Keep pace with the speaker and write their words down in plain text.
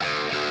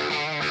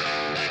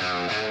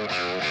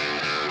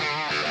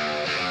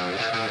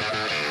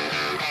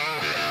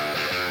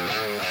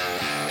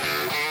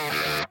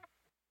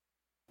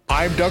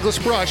I'm Douglas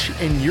Brush,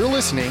 and you're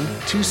listening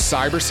to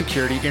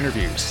Cybersecurity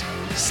Interviews.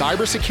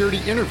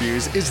 Cybersecurity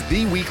Interviews is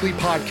the weekly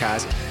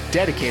podcast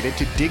dedicated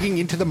to digging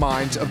into the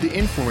minds of the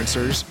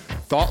influencers,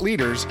 thought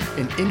leaders,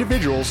 and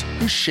individuals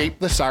who shape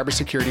the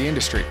cybersecurity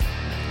industry.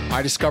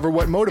 I discover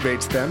what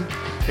motivates them,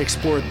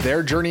 explore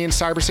their journey in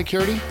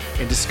cybersecurity,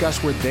 and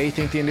discuss where they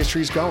think the industry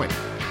is going.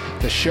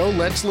 The show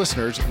lets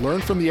listeners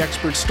learn from the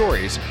experts'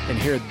 stories and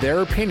hear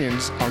their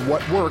opinions on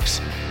what works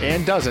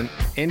and doesn't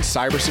in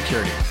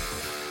cybersecurity.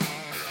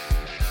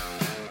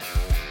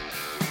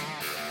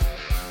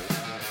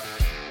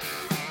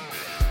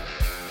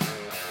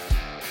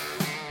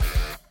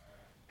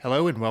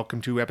 Hello and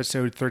welcome to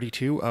episode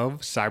 32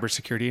 of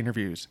Cybersecurity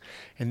Interviews.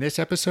 In this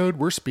episode,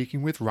 we're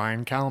speaking with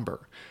Ryan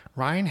Kallenber.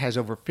 Ryan has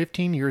over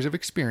 15 years of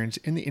experience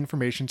in the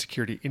information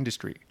security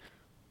industry.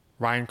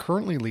 Ryan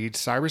currently leads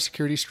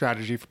cybersecurity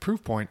strategy for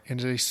Proofpoint and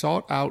is a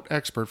sought-out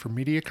expert for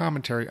media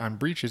commentary on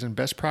breaches and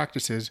best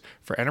practices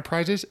for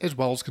enterprises as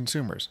well as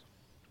consumers.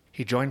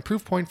 He joined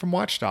Proofpoint from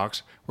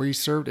Watchdogs, where he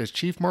served as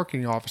Chief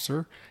Marketing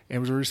Officer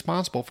and was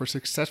responsible for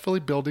successfully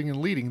building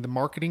and leading the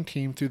marketing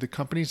team through the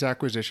company's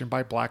acquisition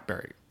by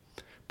BlackBerry.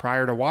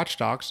 Prior to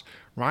Watchdogs,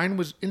 Ryan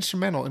was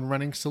instrumental in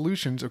running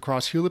solutions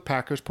across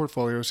Hewlett-Packard's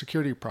portfolio of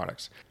security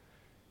products.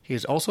 He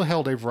has also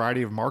held a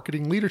variety of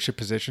marketing leadership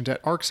positions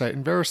at ArcSight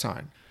and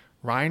VeriSign.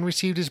 Ryan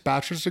received his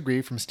bachelor's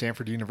degree from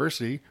Stanford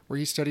University, where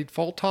he studied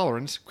fault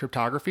tolerance,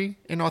 cryptography,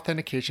 and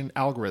authentication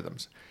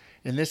algorithms.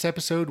 In this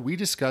episode, we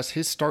discuss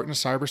his start in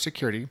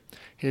cybersecurity,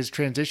 his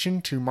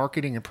transition to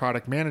marketing and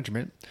product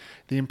management,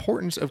 the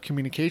importance of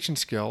communication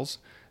skills,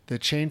 the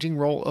changing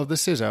role of the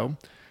CISO,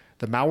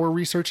 the malware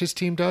research his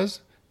team does,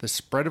 the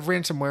spread of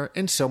ransomware,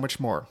 and so much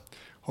more.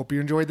 Hope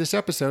you enjoyed this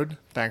episode.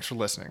 Thanks for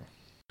listening.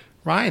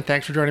 Ryan,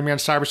 thanks for joining me on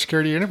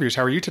Cybersecurity Interviews.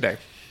 How are you today?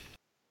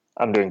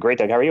 I'm doing great,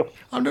 Doug. How are you?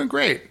 I'm doing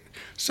great.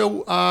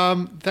 So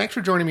thanks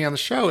for joining me on the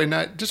show. And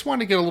I just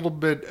wanted to get a little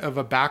bit of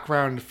a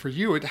background for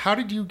you. How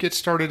did you get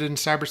started in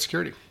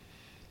cybersecurity?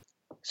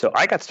 So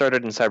I got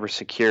started in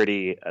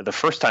cybersecurity the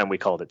first time we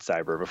called it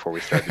cyber before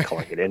we started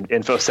calling it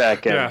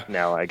InfoSec. And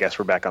Now I guess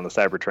we're back on the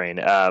cyber train.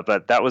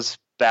 But that was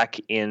back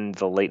in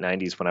the late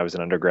 90s when I was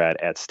an undergrad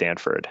at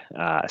Stanford.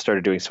 I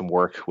started doing some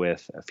work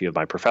with a few of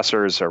my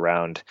professors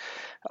around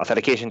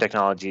authentication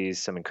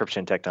technologies, some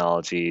encryption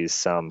technologies,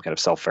 some kind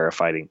of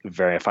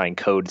verifying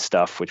code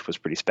stuff, which was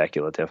pretty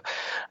speculative.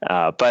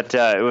 But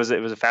it was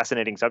a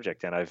fascinating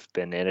subject, and I've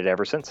been in it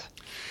ever since.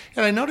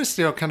 And I noticed,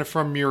 kind of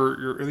from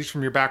your at least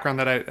from your background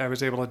that I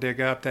was able to dig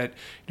up, that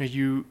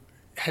you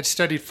had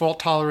studied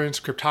fault tolerance,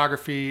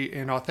 cryptography,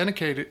 and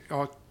authentication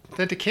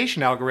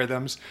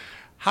algorithms.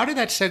 How did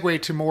that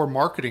segue to more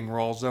marketing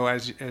roles, though,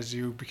 as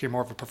you became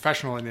more of a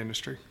professional in the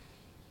industry?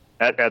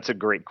 That's a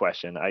great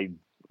question. I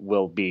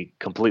will be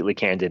completely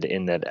candid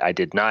in that I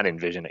did not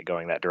envision it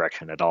going that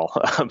direction at all.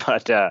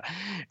 But I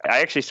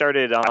actually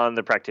started on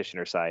the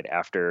practitioner side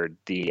after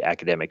the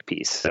academic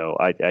piece. So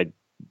I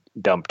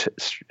dumped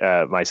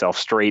myself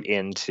straight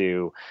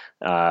into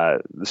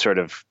sort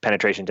of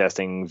penetration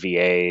testing,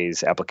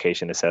 VAs,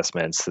 application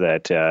assessments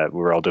that we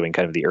were all doing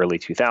kind of the early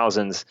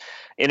 2000s,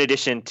 in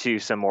addition to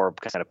some more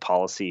kind of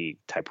policy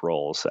type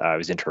roles. I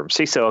was interim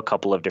CISO a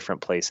couple of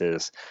different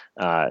places,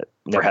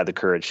 never had the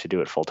courage to do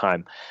it full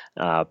time.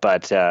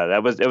 But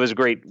it was a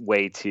great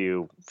way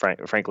to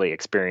frankly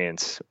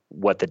experience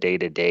what the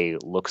day-to-day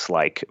looks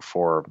like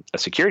for a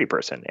security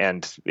person.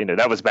 And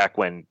that was back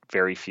when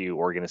very few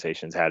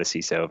organizations had a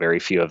CISO. Very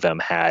few of them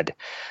had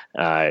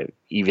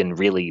even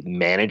really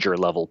manager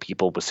level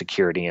people with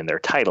security in their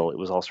title. It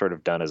was all sort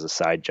of done as a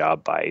side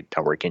job by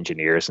network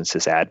engineers and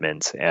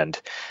sysadmins. And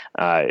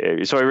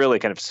so I really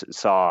kind of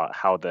saw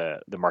how the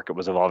market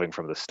was evolving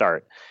from the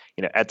start.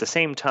 At the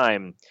same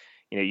time,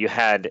 you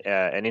had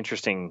an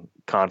interesting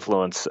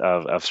confluence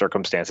of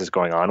circumstances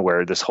going on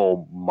where this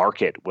whole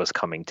market was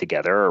coming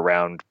together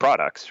around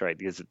products, right?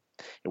 Because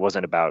it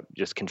wasn't about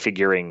just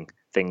configuring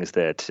things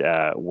that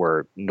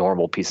were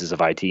normal pieces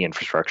of IT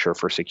infrastructure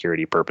for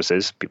security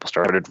purposes. People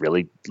started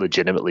really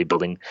legitimately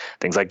building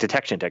things like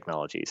detection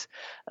technologies.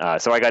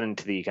 So I got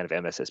into the kind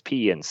of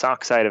MSSP and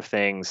SOC side of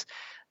things.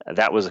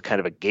 That was a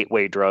kind of a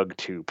gateway drug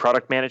to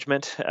product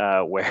management,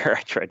 where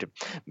I tried to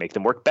make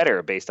them work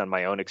better based on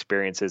my own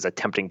experiences,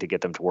 attempting to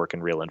get them to work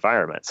in real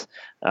environments.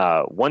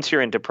 Once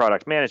you're into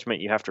product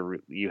management, you have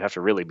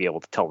to really be able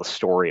to tell the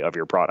story of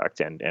your product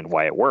and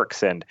why it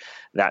works. And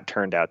that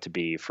turned out to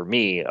be, for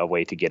me, a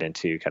way to get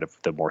into kind of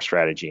the more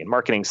strategy and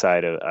marketing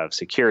side of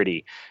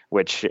security,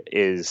 which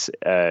is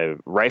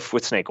rife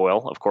with snake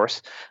oil, of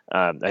course.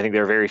 I think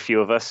there are very few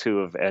of us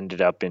who have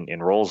ended up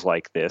in roles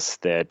like this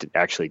that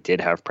actually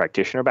did have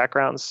practitioner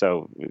backgrounds.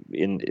 So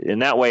in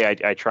that way,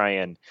 I try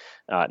and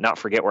not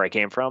forget where I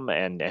came from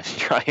and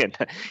try and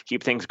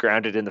keep things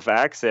grounded in the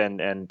facts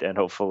and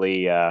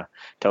hopefully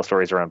tell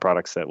stories around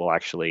products that will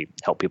actually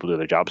help people do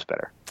their jobs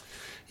better.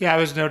 Yeah, I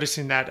was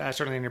noticing that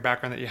certainly in your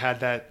background that you had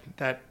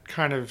that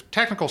kind of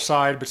technical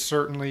side, but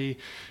certainly,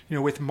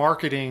 with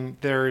marketing,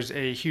 there's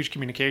a huge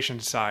communication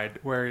side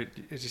where,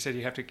 as you said,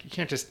 you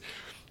can't just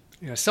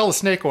sell the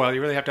snake oil,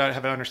 you really have to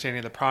have an understanding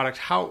of the product.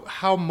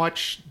 How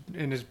much,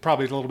 and it's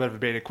probably a little bit of a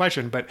baited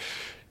question, but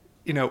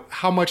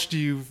how much do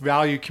you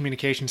value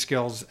communication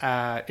skills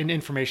in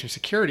information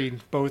security,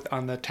 both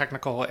on the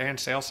technical and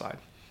sales side?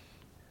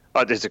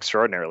 It's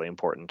extraordinarily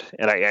important.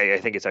 And I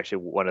think it's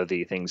actually one of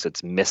the things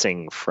that's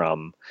missing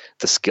from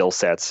the skill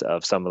sets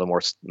of some of the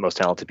most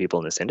talented people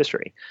in this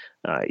industry.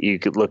 You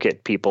could look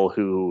at people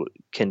who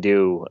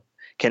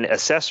can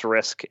assess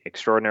risk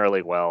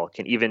extraordinarily well,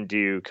 can even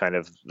do kind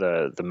of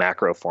the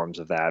macro forms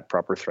of that,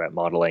 proper threat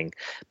modeling.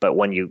 But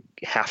when you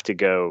have to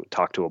go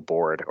talk to a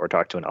board or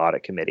talk to an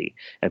audit committee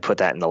and put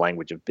that in the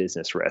language of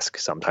business risk,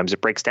 sometimes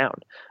it breaks down.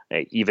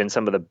 Even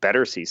some of the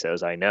better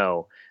CISOs I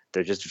know,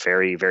 they're just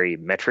very, very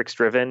metrics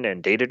driven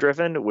and data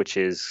driven, which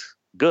is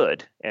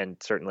good. And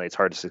certainly it's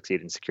hard to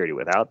succeed in security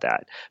without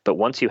that. But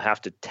once you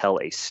have to tell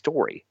a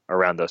story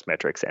around those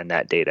metrics and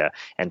that data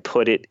and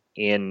put it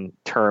in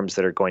terms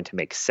that are going to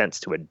make sense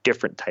to a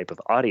different type of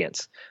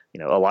audience,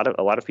 a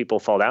lot of people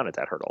fall down at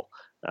that hurdle.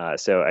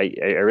 So I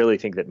really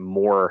think that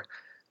more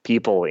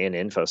people in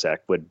InfoSec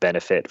would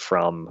benefit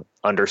from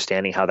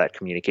understanding how that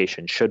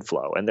communication should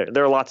flow. And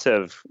there are lots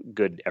of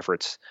good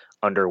efforts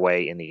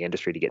underway in the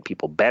industry to get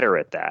people better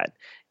at that.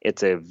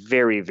 It's a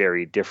very,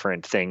 very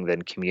different thing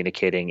than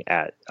communicating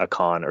at a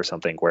con or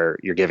something where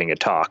you're giving a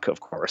talk, of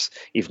course,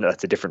 even though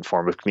that's a different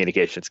form of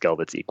communication skill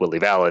that's equally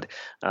valid.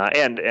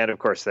 And of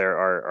course, there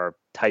are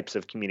types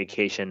of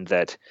communication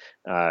that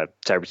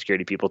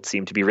cybersecurity people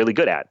seem to be really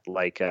good at,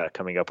 like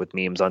coming up with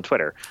memes on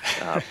Twitter.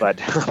 But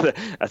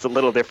that's a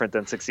little different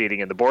than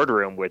succeeding in the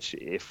boardroom, which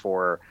if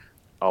for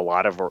a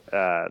lot of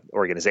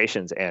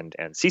organizations and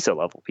CISO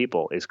level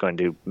people is going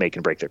to make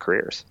and break their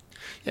careers.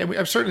 Yeah,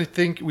 I certainly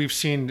think we've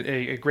seen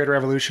a greater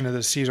evolution of the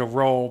CISO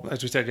role.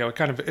 As we said, it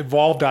kind of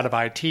evolved out of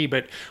IT,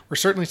 but we're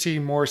certainly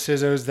seeing more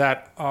CISOs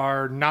that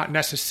are not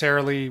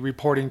necessarily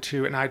reporting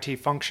to an IT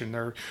function.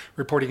 They're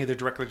reporting either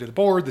directly to the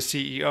board, the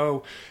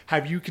CEO.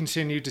 Have you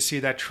continued to see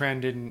that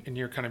trend in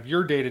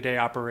your day-to-day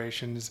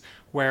operations,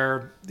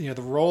 where the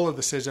role of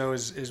the CISO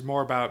is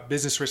more about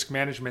business risk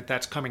management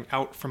that's coming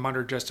out from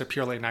under just a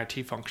purely an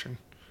IT function?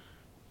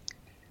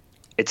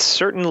 It's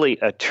certainly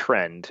a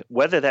trend.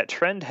 Whether that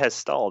trend has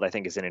stalled, I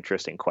think, is an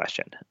interesting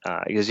question,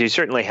 because you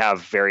certainly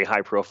have very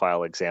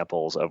high-profile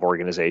examples of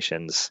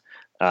organizations,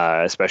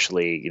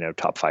 especially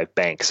top 5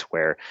 banks,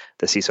 where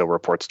the CISO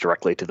reports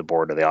directly to the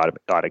board or the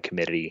audit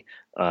committee,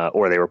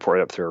 or they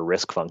report up through a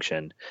risk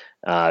function.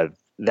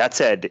 That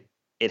said,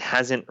 it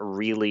hasn't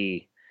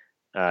really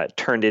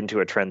turned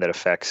into a trend that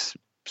affects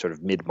sort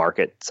of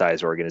mid-market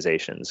size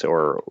organizations,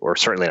 or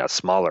certainly not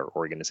smaller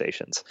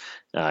organizations.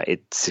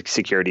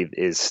 Security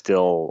is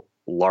still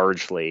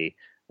largely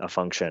a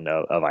function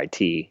of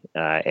IT,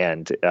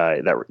 and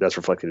that's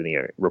reflected in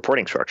the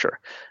reporting structure.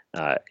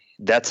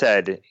 That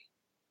said,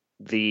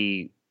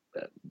 the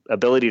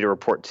ability to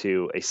report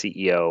to a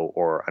CEO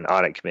or an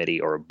audit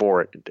committee or a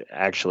board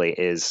actually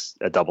is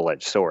a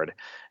double-edged sword,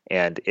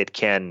 and it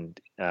can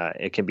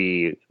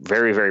be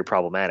very, very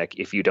problematic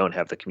if you don't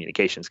have the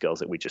communication skills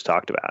that we just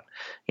talked about.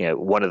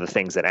 One of the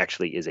things that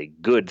actually is a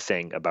good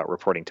thing about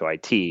reporting to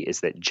IT is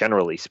that,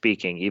 generally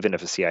speaking, even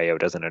if a CIO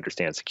doesn't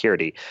understand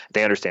security,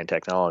 they understand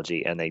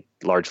technology, and they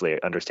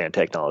largely understand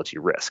technology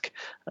risk.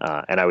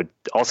 And I would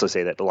also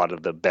say that a lot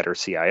of the better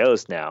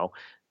CIOs now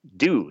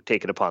do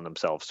take it upon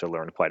themselves to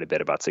learn quite a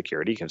bit about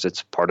security, because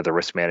it's part of the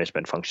risk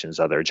management functions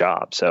of their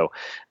job. So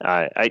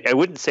I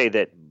wouldn't say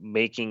that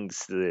making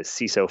the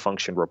CISO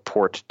function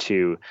report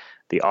to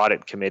the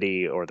audit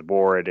committee or the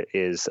board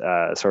is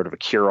sort of a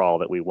cure-all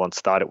that we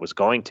once thought it was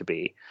going to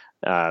be.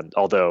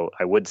 Although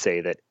I would say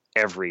that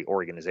every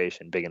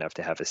organization big enough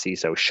to have a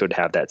CISO should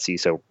have that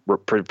CISO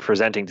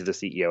presenting to the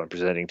CEO and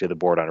presenting to the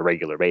board on a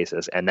regular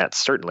basis, and that's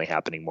certainly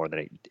happening more than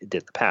it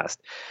did in the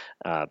past.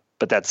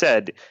 But that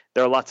said,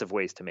 there are lots of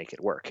ways to make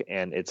it work,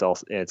 and it's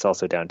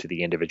also down to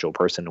the individual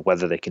person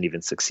whether they can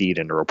even succeed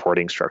in a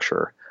reporting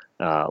structure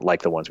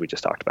like the ones we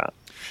just talked about.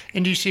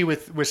 And do you see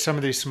with some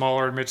of these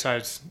smaller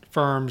mid-sized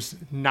firms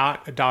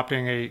not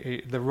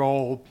adopting the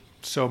role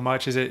so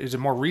much? Is it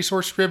more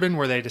resource driven,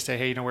 where they just say,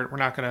 hey, we're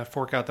not going to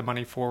fork out the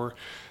money for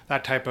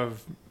that type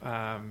of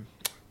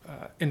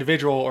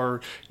individual,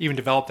 or even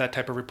develop that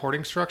type of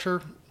reporting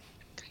structure?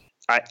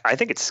 I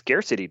think it's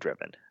scarcity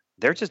driven.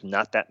 There are just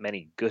not that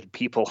many good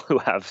people who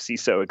have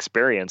CISO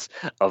experience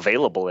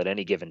available at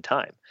any given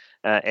time.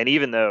 And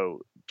even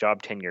though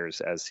job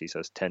tenures as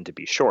CISOs tend to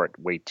be short,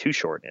 way too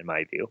short in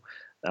my view,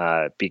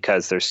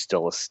 because there's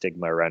still a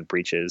stigma around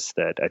breaches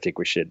that I think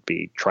we should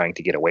be trying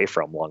to get away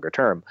from longer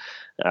term.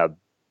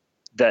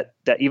 That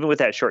even with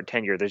that short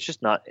tenure, there's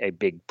just not a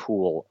big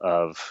pool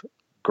of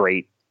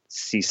great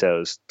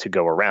CISOs to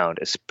go around,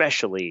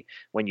 especially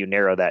when you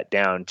narrow that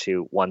down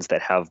to ones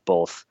that have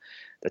both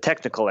the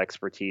technical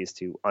expertise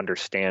to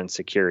understand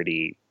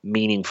security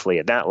meaningfully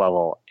at that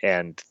level,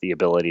 and the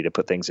ability to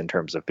put things in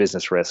terms of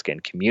business risk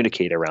and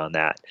communicate around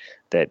that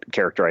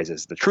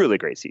characterizes the truly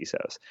great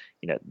CISOs.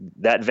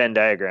 That Venn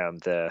diagram,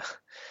 the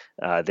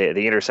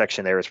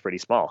intersection there is pretty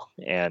small,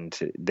 and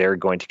they're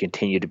going to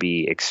continue to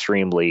be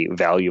extremely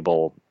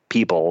valuable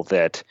people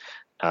that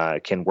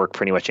can work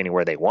pretty much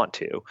anywhere they want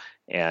to,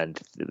 and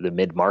the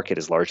mid market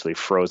is largely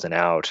frozen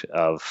out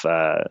of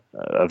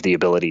the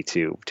ability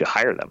to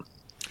hire them.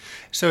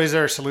 So is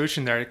there a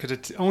solution there? Because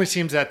it only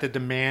seems that the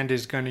demand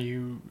is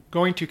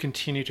going to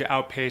continue to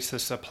outpace the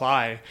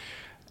supply.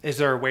 Is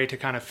there a way to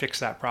kind of fix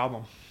that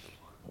problem?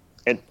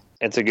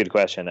 It's a good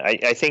question.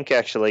 I think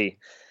actually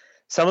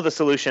some of the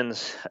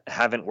solutions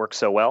haven't worked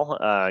so well.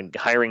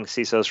 Hiring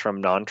CISOs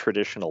from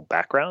non-traditional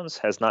backgrounds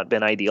has not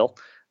been ideal.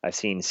 I've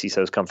seen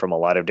CISOs come from a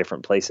lot of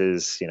different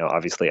places,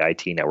 obviously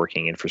IT,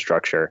 networking,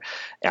 infrastructure,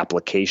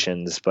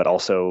 applications, but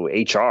also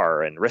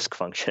HR and risk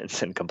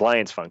functions and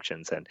compliance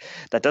functions. And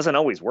that doesn't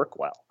always work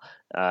well.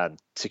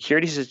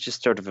 Security is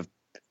just sort of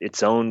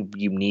its own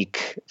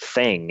unique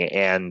thing.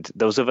 And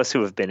those of us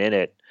who have been in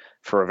it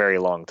for a very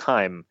long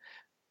time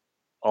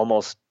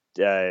almost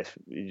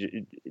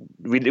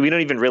we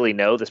don't even really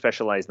know the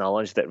specialized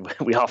knowledge that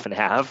we often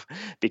have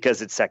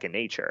because it's second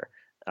nature.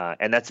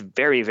 And that's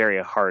very,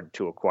 very hard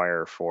to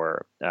acquire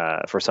for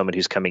someone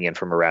who's coming in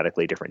from a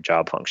radically different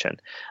job function.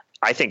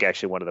 I think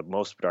actually one of the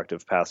most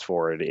productive paths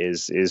forward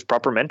is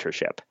proper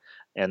mentorship,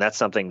 and that's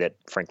something that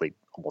frankly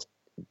almost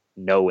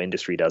no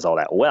industry does all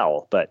that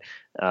well. But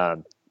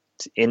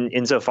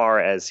insofar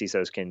as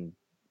CISOs can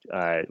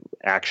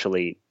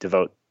actually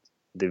devote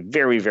the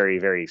very, very,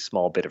 very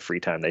small bit of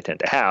free time they tend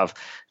to have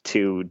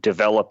to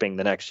developing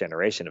the next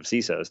generation of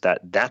CISOs,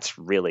 that's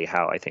really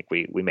how I think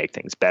we make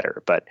things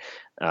better. But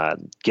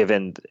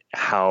given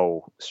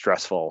how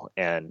stressful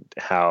and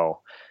how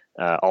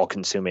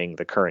all-consuming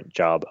the current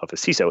job of a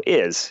CISO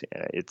is,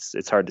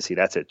 it's hard to see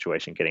that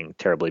situation getting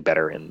terribly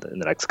better in the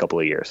next couple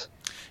of years.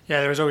 Yeah,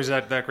 there was always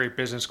that great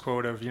business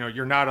quote of,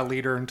 you're not a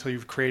leader until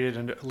you've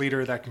created a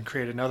leader that can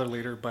create another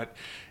leader. But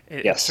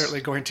it's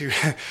certainly going to,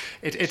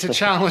 it's a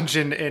challenge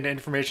in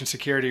information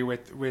security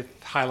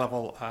with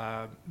high-level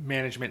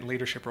management and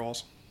leadership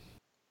roles.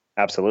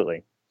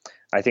 Absolutely.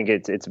 I think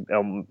it's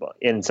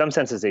in some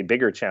senses a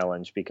bigger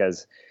challenge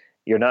because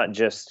you're not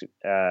just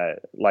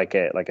like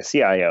a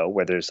CIO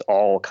where there's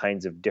all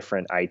kinds of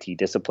different IT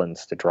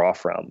disciplines to draw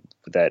from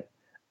that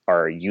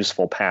are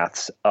useful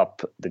paths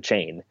up the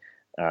chain.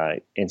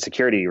 In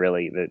security,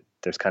 really,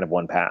 there's kind of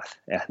one path,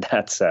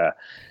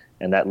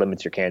 and that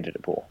limits your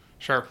candidate pool.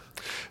 Sure.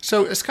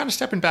 So it's kind of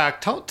stepping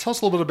back. Tell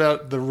us a little bit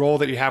about the role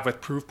that you have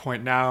with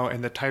Proofpoint now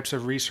and the types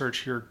of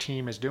research your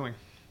team is doing.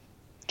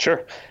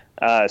 Sure.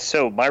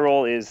 So my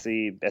role is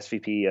the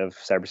SVP of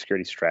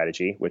Cybersecurity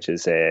Strategy, which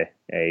is a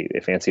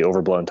fancy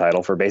overblown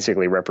title for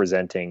basically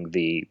representing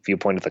the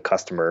viewpoint of the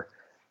customer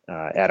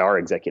at our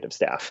executive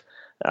staff.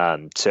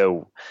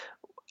 So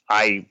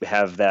I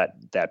have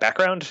that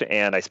background,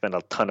 and I spend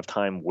a ton of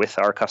time with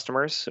our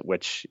customers,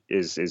 which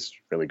is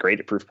really great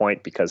at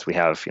Proofpoint because we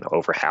have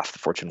over half the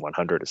Fortune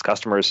 100 as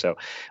customers. So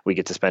we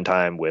get to spend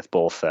time with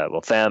both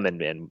them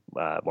and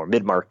more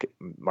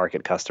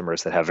mid-market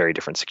customers that have very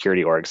different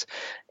security orgs,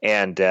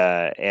 and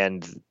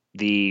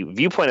the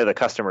viewpoint of the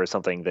customer is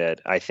something that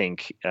I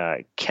think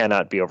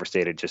cannot be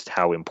overstated. Just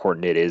how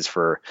important it is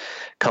for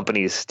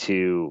companies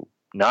to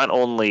not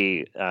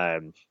only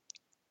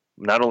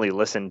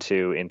listen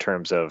to in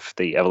terms of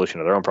the evolution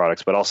of their own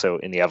products, but also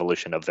in the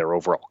evolution of their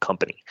overall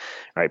company.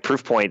 All right,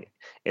 Proofpoint,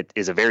 it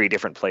is a very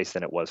different place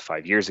than it was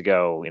 5 years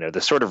ago.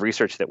 The sort of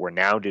research that we're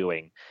now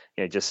doing,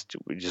 just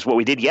what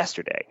we did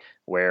yesterday,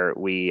 where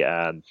we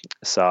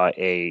saw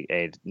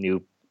a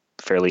new,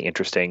 fairly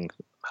interesting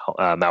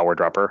malware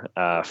dropper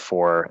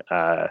for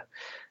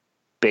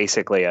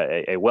basically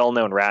a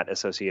well-known rat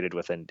associated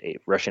with a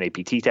Russian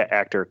APT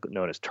actor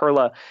known as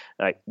Turla.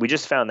 We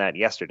just found that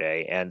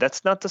yesterday, and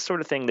that's not the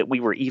sort of thing that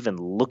we were even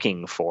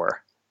looking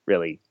for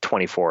really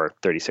 24,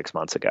 36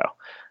 months ago.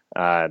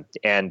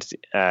 And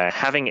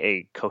having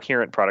a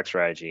coherent product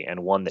strategy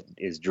and one that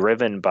is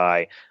driven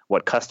by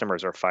what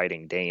customers are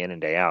fighting day in and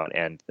day out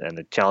and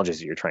the challenges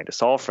that you're trying to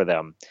solve for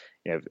them,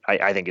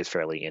 I think is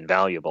fairly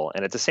invaluable.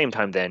 And at the same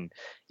time, then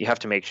you have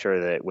to make sure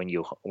that when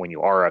you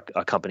are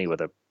a company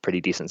with a pretty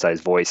decent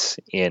sized voice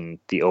in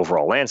the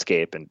overall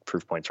landscape, and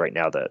Proofpoint's right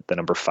now the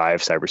number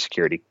 5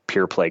 cybersecurity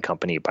pure play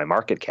company by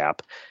market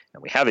cap,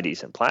 and we have a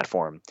decent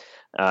platform,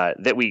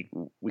 that we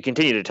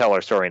continue to tell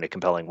our story in a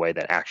compelling way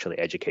that actually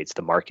educates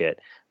the market,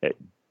 that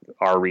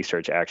our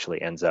research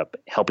actually ends up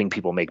helping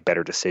people make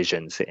better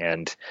decisions.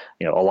 And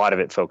a lot of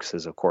it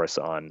focuses, of course,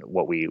 on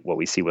what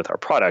we see with our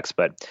products.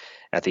 But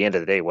at the end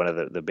of the day, one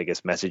of the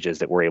biggest messages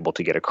that we're able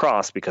to get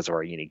across because of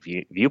our unique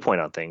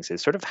viewpoint on things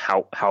is sort of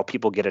how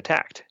people get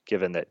attacked,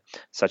 given that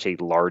such a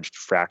large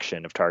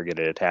fraction of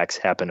targeted attacks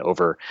happen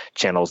over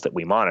channels that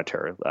we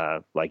monitor,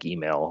 like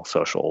email,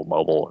 social,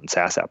 mobile, and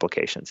SaaS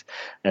applications.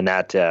 And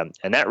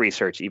that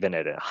research, even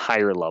at a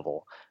higher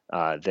level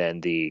than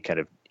the kind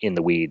of in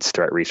the weeds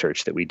threat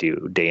research that we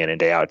do day in and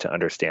day out to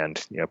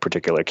understand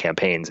particular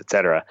campaigns, et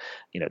cetera,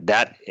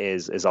 that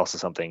is also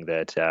something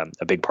that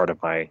a big part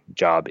of my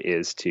job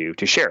is to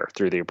share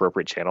through the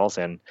appropriate channels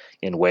and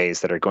in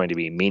ways that are going to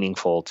be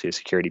meaningful to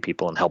security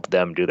people and help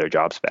them do their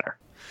jobs better.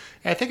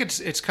 I think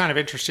it's kind of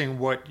interesting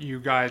what you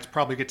guys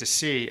probably get to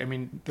see. I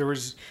mean, there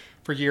was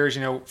for years,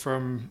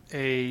 from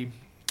a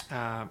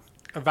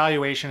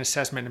evaluation,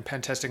 assessment, and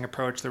pen testing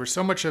approach, there was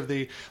so much of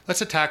the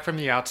let's attack from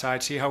the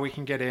outside, see how we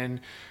can get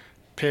in,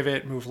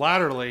 pivot, move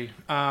laterally.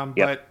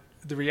 But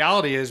the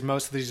reality is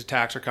most of these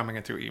attacks are coming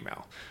in through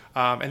email.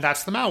 And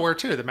that's the malware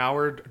too. The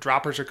malware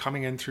droppers are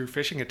coming in through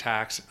phishing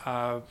attacks.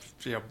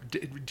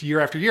 Year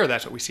after year,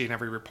 that's what we see in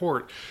every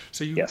report.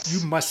 So you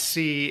must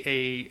see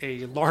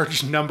a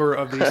large number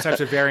of these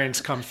types of variants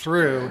come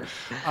through.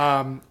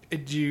 Have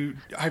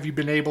you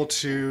been able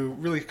to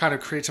really kind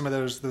of create some of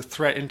the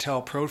threat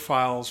intel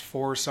profiles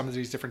for some of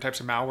these different types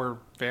of malware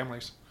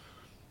families?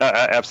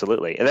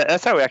 Absolutely. And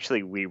that's how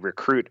we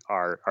recruit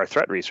our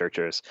threat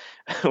researchers.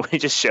 We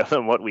just show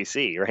them what we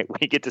see, right?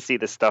 We get to see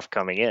the stuff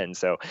coming in.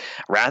 So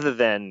rather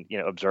than,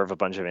 observe a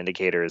bunch of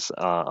indicators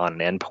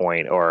on an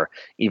endpoint or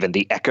even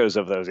the echoes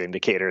of those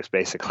indicators,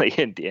 basically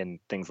in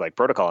things like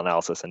protocol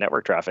analysis and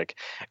network traffic,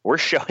 we're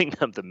showing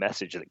them the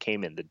message that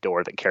came in the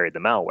door that carried the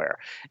malware.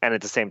 And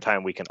at the same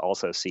time, we can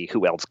also see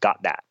who else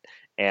got that.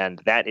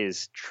 And that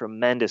is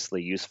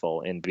tremendously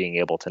useful in being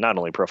able to not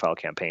only profile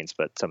campaigns,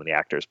 but some of the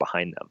actors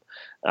behind them.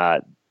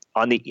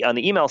 On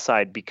the email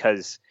side,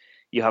 because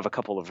you have a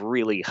couple of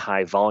really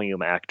high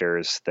volume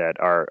actors that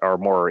are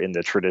more in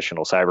the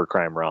traditional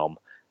cybercrime realm,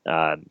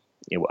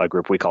 a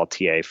group we call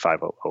TA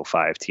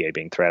 5005, TA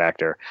being threat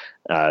actor,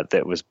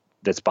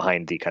 that's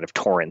behind the kind of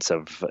torrents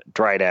of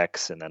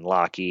Dridex and then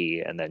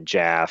Locky and then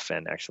Jaff,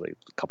 and actually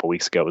a couple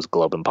weeks ago was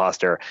Globe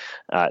Imposter.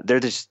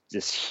 They're this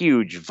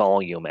huge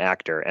volume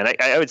actor, and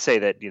I would say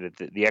that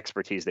the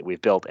expertise that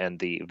we've built and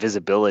the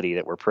visibility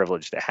that we're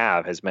privileged to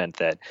have has meant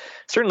that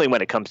certainly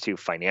when it comes to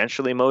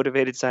financially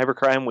motivated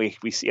cybercrime,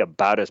 we see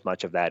about as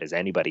much of that as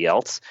anybody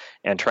else,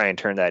 and try and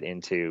turn that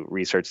into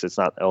research that's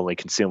not only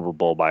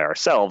consumable by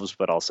ourselves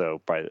but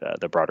also by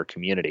the broader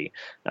community.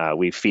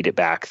 We feed it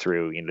back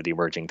through the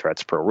Emerging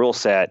Threats Pro rule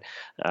set,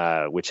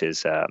 which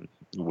is a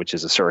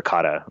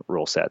Suricata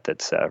rule set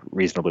that's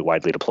reasonably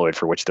widely deployed,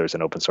 for which there's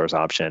an open source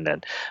option.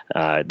 And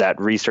that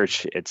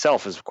research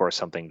itself is, of course,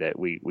 something that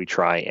we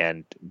try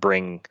and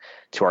bring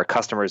to our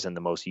customers in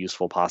the most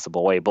useful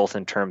possible way, both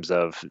in terms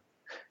of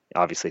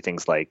obviously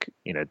things like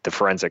the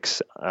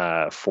forensics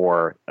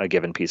for a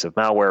given piece of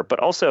malware, but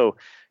also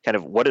kind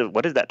of what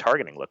does that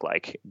targeting look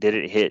like? Did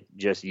it hit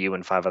just you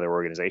and 5 other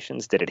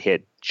organizations? Did it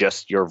hit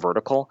just your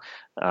vertical?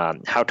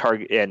 And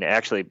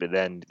actually, but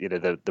then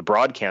the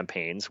broad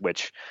campaigns,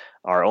 which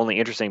are only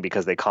interesting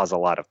because they cause a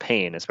lot of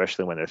pain,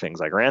 especially when they're things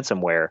like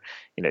ransomware,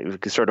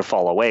 it can sort of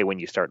fall away when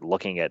you start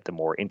looking at the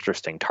more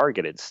interesting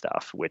targeted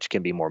stuff, which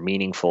can be more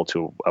meaningful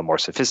to a more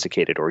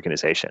sophisticated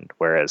organization.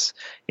 Whereas,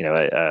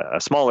 a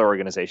smaller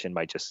organization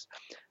might just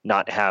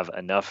not have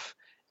enough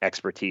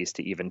expertise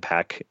to even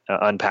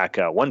unpack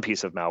one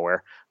piece of malware,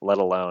 let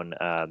alone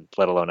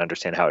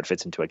understand how it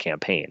fits into a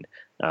campaign.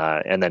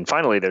 And then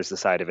finally, there's the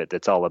side of it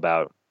that's all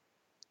about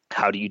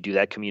how do you do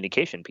that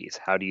communication piece?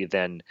 How do you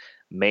then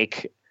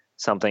make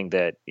something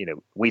that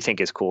we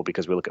think is cool,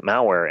 because we look at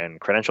malware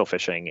and credential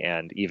phishing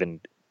and even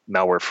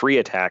malware-free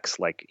attacks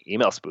like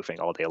email spoofing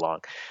all day long.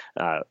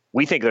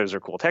 We think those are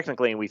cool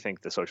technically, and we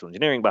think the social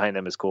engineering behind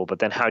them is cool, but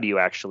then how do you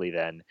actually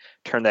then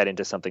turn that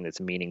into something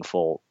that's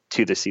meaningful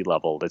to the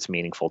C-level, that's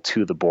meaningful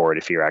to the board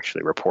if you're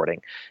actually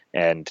reporting?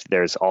 And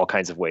there's all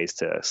kinds of ways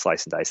to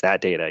slice and dice that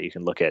data. You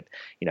can look at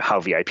how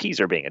VIPs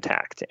are being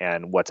attacked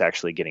and what's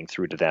actually getting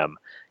through to them.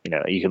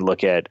 You can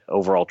look at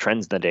overall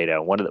trends in the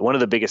data. One of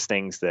the biggest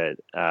things that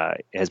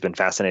has been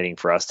fascinating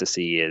for us to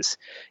see is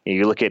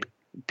you look at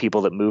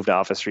people that moved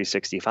Office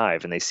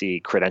 365 and they see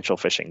credential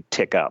phishing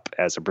tick up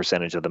as a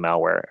percentage of the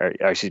malware,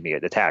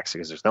 attacks,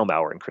 because there's no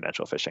malware in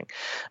credential phishing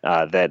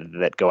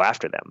that go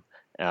after them.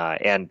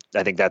 And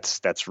I think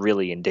that's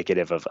really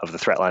indicative of the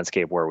threat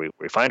landscape where we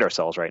find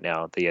ourselves right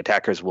now. The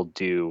attackers will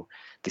do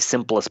the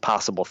simplest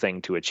possible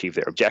thing to achieve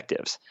their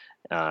objectives.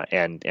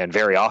 And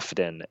very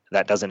often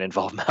that doesn't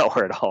involve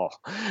malware at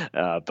all.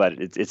 But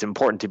it's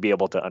important to be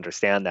able to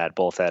understand that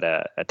both at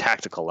a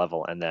tactical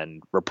level and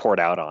then report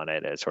out on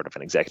it at sort of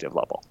an executive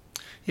level.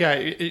 Yeah,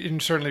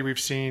 and certainly we've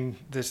seen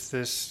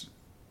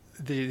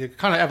the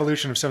kind of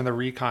evolution of some of the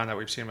recon that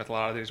we've seen with a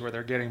lot of these, where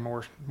they're getting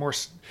more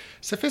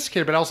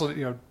sophisticated, but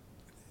also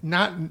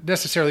not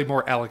necessarily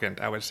more elegant,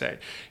 I would say.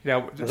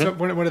 So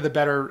one of the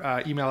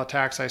better email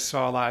attacks I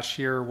saw last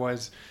year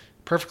was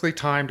perfectly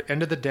timed,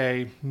 end of the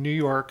day, New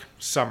York,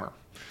 summer.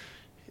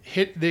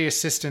 Hit the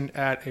assistant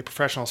at a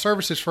professional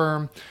services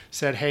firm,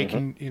 said, hey,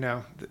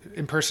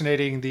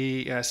 impersonating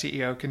the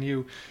CEO, can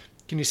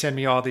you send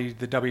me all the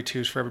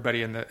W-2s for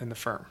everybody in the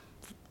firm?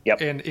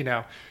 Yep.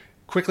 And,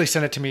 quickly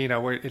send it to me,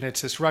 and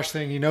it's this rush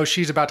thing.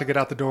 She's about to get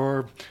out the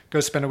door,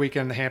 go spend a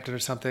weekend in the Hampton or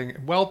something,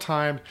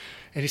 well-timed.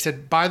 And he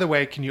said, by the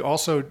way, can you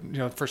also,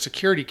 for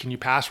security, can you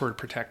password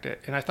protect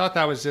it? And I thought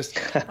that was just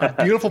a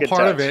beautiful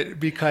part of it,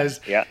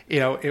 because,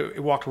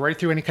 it walked right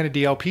through any kind of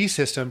DLP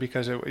system,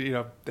 because it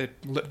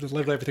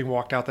literally everything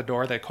walked out the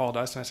door. They called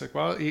us, and I said,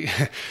 well, you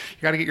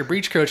got to get your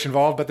breach coach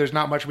involved, but there's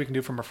not much we can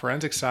do from a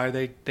forensic side.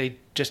 They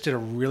just did a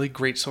really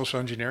great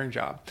social engineering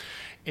job.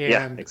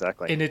 And,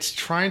 exactly. And it's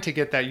trying to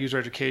get that user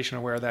education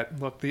aware that,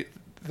 look,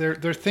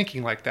 they're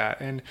thinking like that.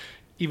 And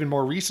even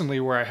more recently,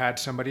 where I had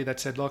somebody that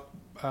said, look,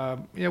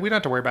 we don't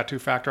have to worry about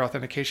two-factor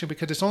authentication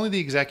because it's only the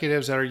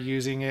executives that are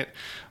using it.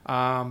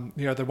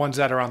 The ones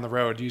that are on the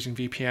road using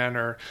VPN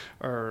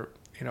or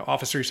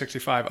Office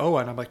 365 OA,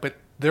 and I'm like, but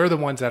they're the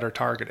ones that are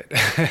targeted.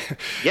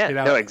 Yeah,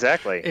 no,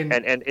 exactly.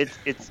 And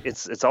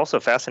it's also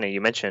fascinating. You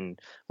mentioned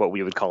what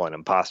we would call an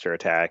imposter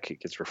attack.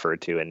 It gets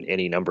referred to in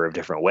any number of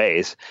different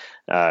ways.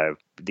 The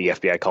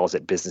FBI calls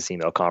it business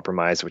email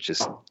compromise, which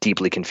is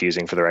deeply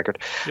confusing for the record.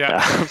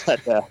 Yeah.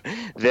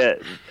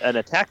 But an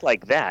attack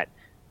like that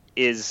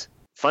is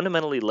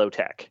fundamentally low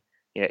tech.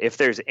 If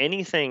there's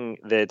anything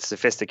that's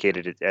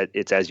sophisticated,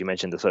 it's, as you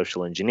mentioned, the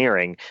social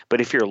engineering. But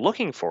if you're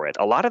looking for it,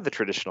 a lot of the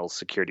traditional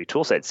security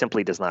toolset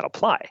simply does not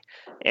apply.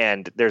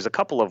 And there's a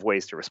couple of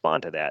ways to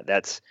respond to that.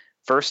 That's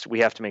first, we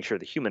have to make sure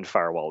the human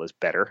firewall is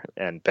better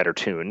and better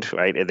tuned,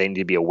 right? And they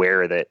need to be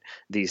aware that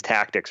these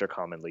tactics are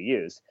commonly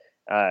used.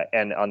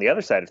 And on the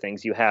other side of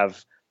things, you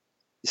have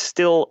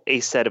still a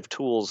set of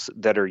tools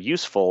that are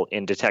useful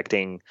in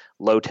detecting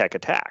low-tech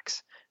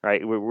attacks.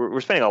 Right,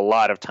 we're spending a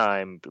lot of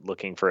time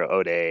looking for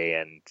ODA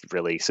and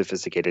really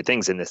sophisticated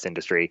things in this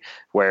industry,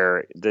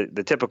 where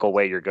the typical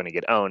way you're going to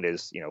get owned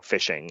is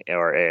phishing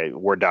or a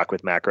Word doc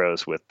with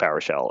macros with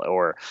PowerShell,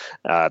 or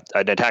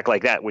an attack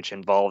like that, which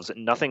involves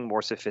nothing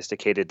more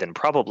sophisticated than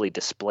probably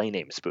display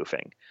name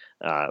spoofing,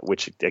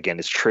 which again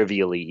is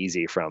trivially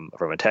easy from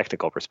a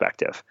technical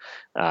perspective.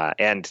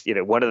 And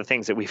one of the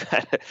things that we've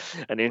had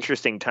an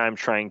interesting time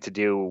trying to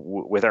do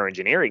with our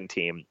engineering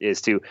team is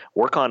to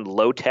work on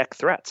low tech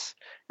threats.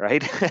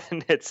 Right,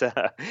 and it's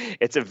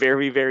a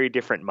very, very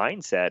different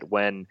mindset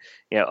when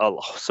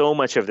so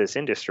much of this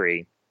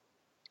industry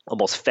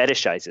almost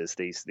fetishizes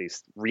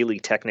these really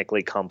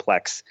technically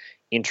complex,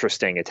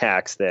 interesting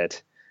attacks that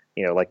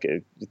like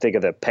think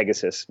of the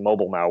Pegasus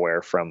mobile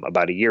malware from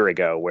about a year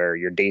ago, where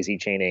you're daisy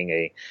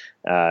chaining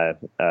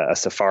a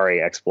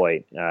Safari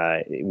exploit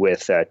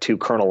with two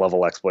kernel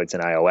level exploits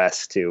in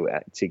iOS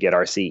to get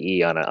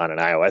RCE on an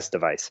iOS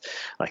device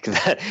like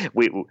that.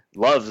 We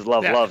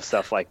love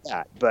stuff like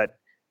that, but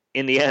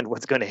in the end,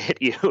 what's going to hit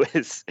you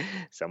is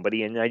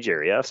somebody in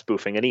Nigeria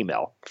spoofing an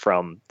email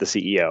from the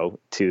CEO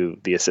to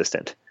the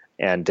assistant,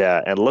 and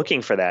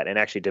looking for that and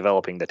actually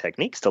developing the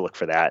techniques to look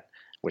for that,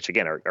 which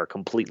again are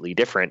completely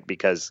different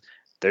because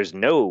there's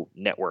no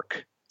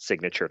network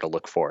signature to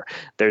look for.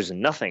 There's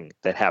nothing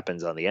that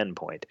happens on the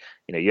endpoint.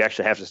 You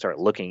actually have to start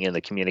looking in the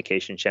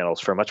communication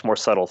channels for much more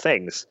subtle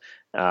things.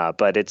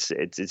 But it's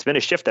been a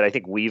shift that I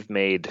think we've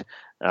made,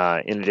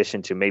 in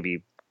addition to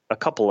maybe a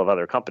couple of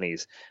other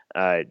companies,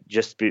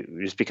 just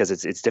because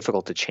it's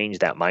difficult to change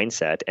that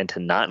mindset and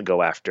to not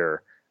go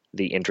after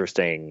the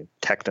interesting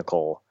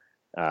technical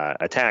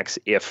attacks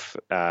if,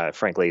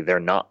 frankly,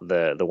 they're not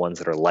the ones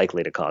that are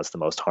likely to cause the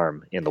most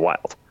harm in the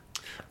wild.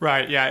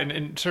 Right. Yeah,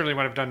 and certainly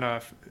when I've done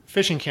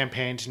phishing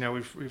campaigns,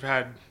 we've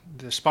had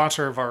the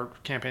sponsor of our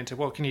campaign say,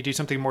 "Well, can you do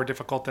something more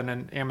difficult than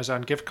an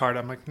Amazon gift card?"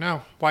 I'm like,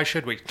 "No, why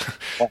should we?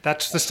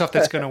 That's the stuff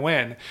that's going to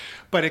win."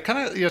 But it kind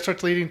of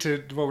starts leading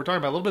to what we're talking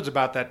about a little bit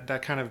about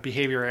that kind of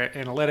behavior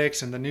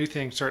analytics, and the new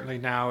thing certainly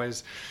now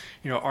is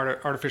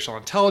artificial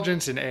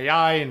intelligence and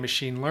AI and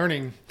machine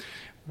learning.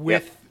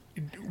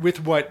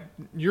 With what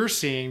you're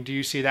seeing, do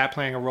you see that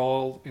playing a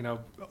role?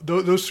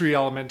 Those three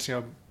elements,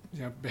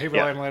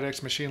 behavioral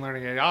analytics, machine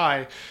learning,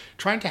 AI,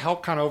 trying to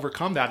help kind of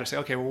overcome that and say,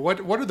 okay, well,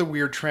 what are the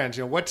weird trends?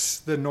 What's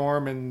the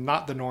norm and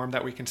not the norm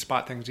that we can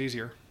spot things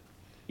easier?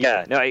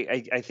 Yeah, no,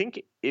 I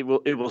think it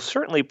will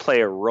certainly play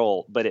a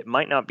role, but it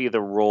might not be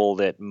the role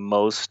that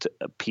most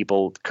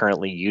people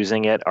currently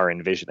using it are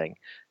envisioning.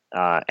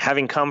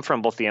 Having come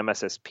from both the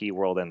MSSP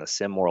world and the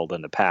SIM world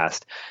in the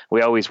past,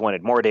 we always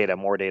wanted more data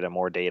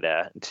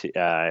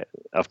to,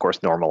 of course,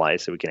 normalize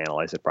so we can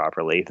analyze it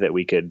properly, that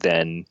we could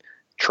then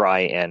try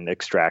and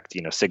extract,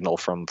 signal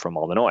from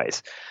all the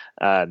noise.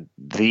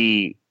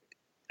 The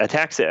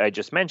attacks that I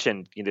just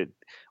mentioned,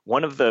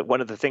 one of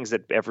the things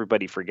that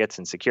everybody forgets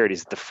in security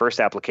is that the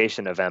first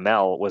application of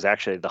ML was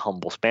actually the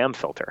humble spam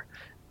filter.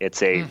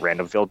 It's a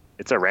random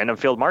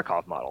field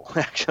Markov model,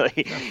 actually,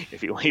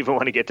 if you even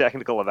want to get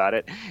technical about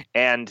it.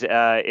 And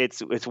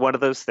it's one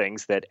of those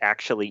things that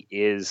actually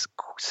is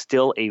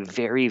still a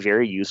very,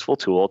 very useful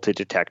tool to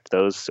detect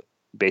those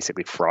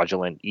basically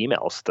fraudulent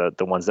emails,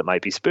 the ones that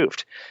might be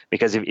spoofed.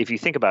 Because if you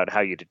think about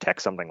how you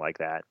detect something like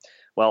that,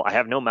 well, I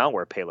have no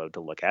malware payload to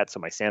look at,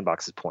 so my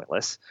sandbox is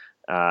pointless.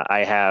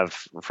 I have,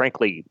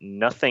 frankly,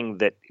 nothing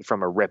that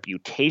from a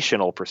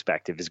reputational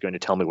perspective is going to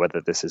tell me whether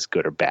this is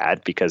good or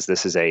bad, because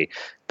this is a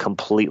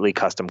completely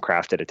custom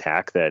crafted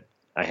attack that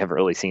I haven't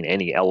really seen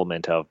any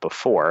element of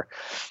before.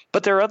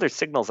 But there are other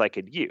signals I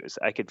could use.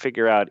 I could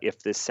figure out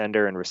if this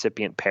sender and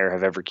recipient pair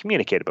have ever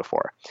communicated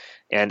before.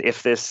 And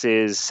if this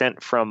is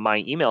sent from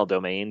my email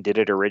domain, did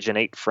it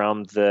originate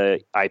from the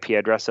IP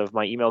address of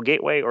my email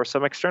gateway or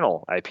some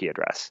external IP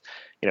address?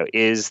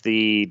 Is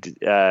the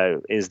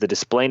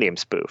display name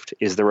spoofed?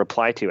 Is the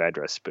reply to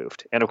address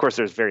spoofed? And of course,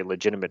 there's very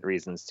legitimate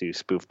reasons to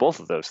spoof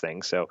both of those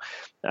things. So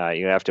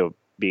you have to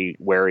be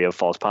wary of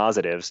false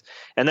positives.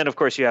 And then, of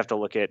course, you have to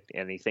look at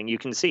anything you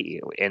can see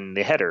in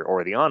the header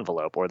or the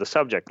envelope or the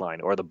subject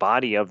line or the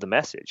body of the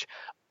message.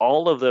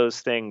 All of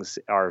those things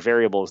are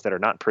variables that are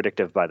not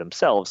predictive by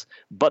themselves,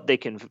 but they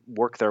can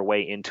work their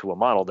way into a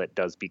model that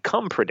does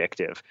become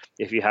predictive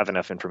if you have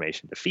enough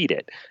information to feed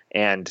it.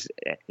 And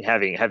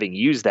having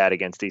used that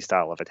against these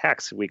style of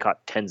attacks, we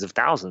caught tens of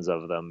thousands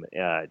of them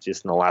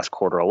just in the last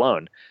quarter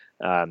alone.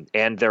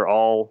 And they're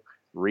all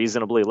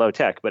reasonably low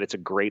tech, but it's a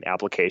great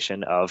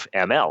application of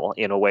ML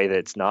in a way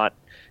that's not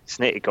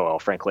snake oil,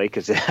 frankly,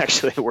 because it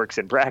actually works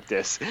in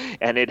practice.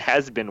 And it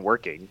has been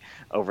working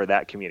over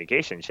that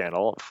communication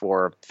channel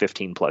for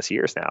 15 plus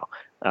years now.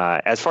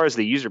 As far as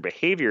the user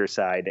behavior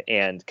side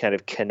and kind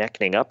of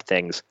connecting up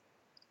things,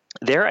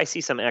 there I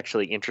see some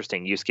actually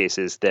interesting use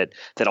cases that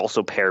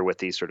also pair with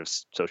these sort of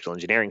social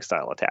engineering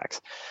style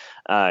attacks.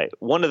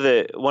 One of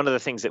the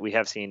things that we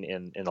have seen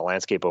in the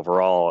landscape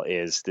overall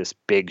is this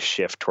big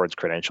shift towards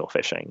credential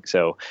phishing.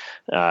 So,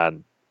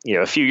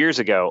 a few years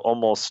ago,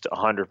 almost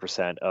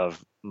 100%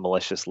 of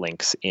malicious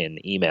links in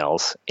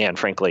emails, and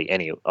frankly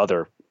any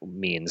other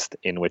means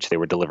in which they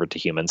were delivered to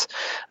humans,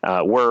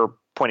 were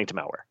pointing to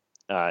malware.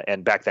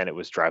 And back then it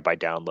was drive-by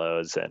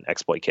downloads and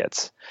exploit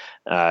kits.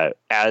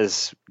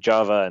 As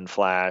Java and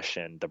Flash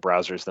and the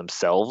browsers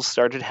themselves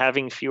started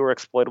having fewer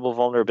exploitable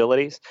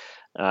vulnerabilities,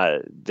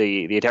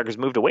 the attackers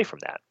moved away from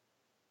that.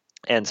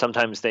 And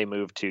sometimes they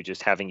moved to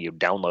just having you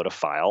download a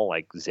file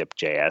like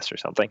zip.js or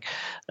something.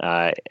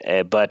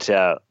 But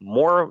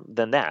more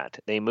than that,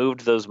 they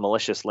moved those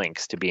malicious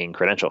links to being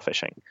credential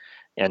phishing.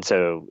 And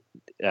so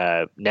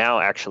now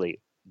actually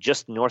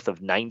just north of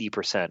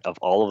 90% of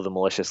all of the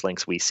malicious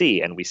links we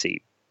see, and we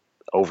see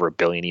over 1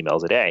 billion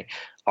emails a day,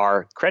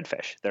 are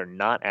credfish. They're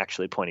not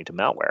actually pointing to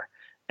malware.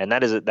 And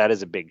that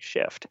is a big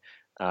shift.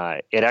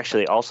 It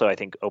actually also, I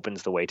think,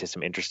 opens the way to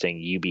some interesting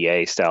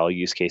UBA style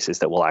use cases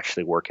that will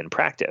actually work in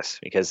practice,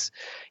 because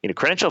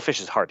credential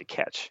phish is hard to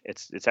catch.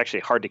 It's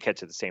actually hard to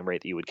catch at the same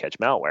rate that you would catch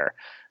malware.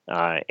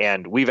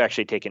 And we've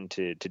actually taken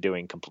to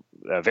doing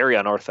very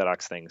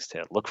unorthodox things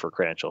to look for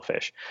credential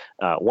phish.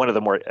 One of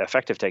the more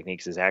effective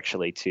techniques is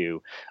actually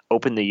to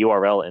open the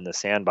URL in the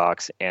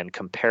sandbox and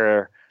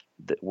compare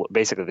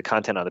basically the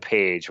content on the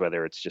page,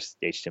 whether it's just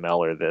HTML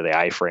or the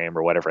iframe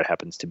or whatever it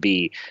happens to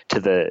be,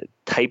 to the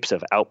types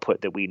of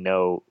output that we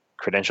know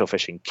credential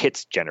phishing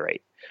kits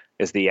generate.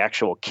 Is the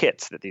actual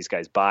kits that these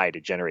guys buy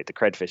to generate the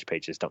credfish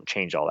pages don't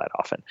change all that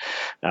often.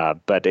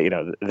 But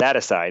that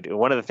aside,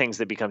 one of the things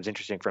that becomes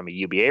interesting from a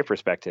UBA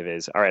perspective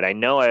is, all right, I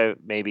know I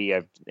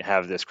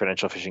have this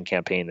credential phishing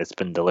campaign that's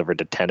been delivered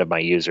to 10 of my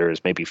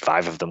users, maybe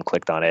 5 of them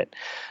clicked on it.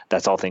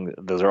 Those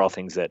are all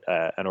things that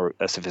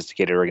a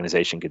sophisticated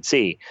organization could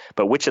see.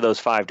 But which of those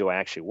 5 do I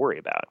actually worry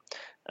about?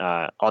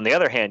 On the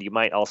other hand, you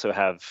might also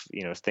have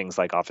things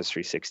like Office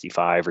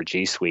 365 or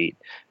G Suite,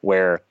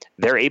 where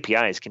their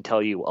APIs can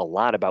tell you a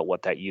lot about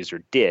what that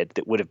user did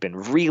that would have been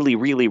really,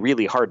 really,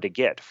 really hard to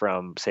get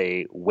from,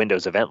 say,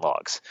 Windows event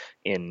logs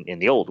in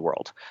the old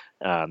world.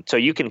 So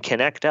you can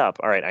connect up.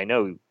 All right, I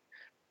know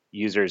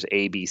users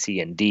A, B,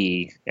 C, and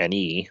D, and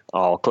E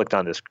all clicked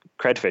on this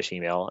credfish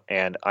email,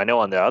 and I know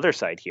on the other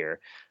side here,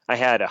 I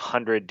had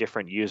 100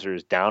 different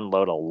users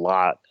download a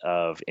lot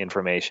of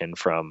information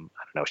from,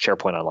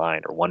 SharePoint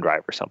Online or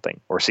OneDrive or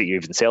something, or see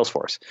even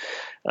Salesforce.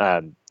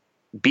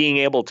 Being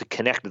able to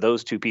connect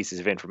those two pieces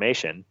of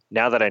information,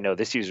 now that I know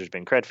this user's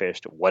been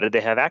credfished, what did they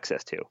have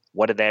access to?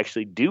 What did they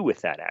actually do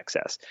with that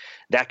access?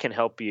 That can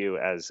help you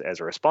as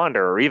a responder,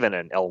 or even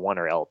an L1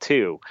 or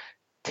L2,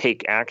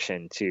 take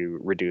action to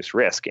reduce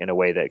risk in a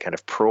way that kind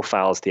of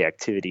profiles the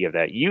activity of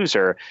that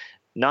user,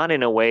 not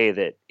in a way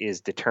that is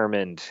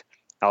determined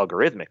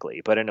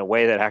algorithmically, but in a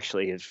way that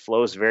actually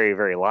flows very,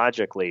 very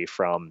logically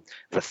from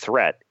the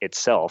threat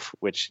itself,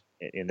 which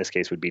in this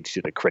case would be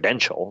to the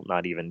credential,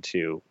 not even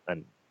to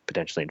an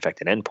potentially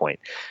infected endpoint,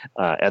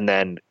 and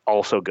then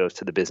also goes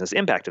to the business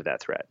impact of that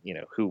threat.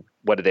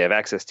 What do they have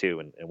access to,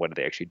 and what do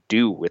they actually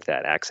do with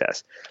that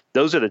access?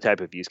 Those are the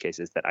type of use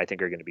cases that I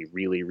think are going to be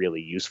really,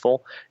 really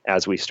useful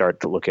as we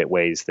start to look at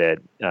ways that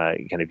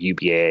kind of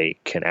UBA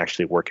can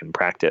actually work in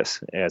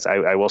practice. As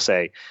I will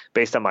say,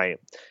 based on my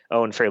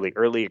own fairly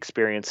early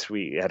experience,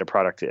 we had a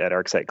product at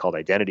ArcSight called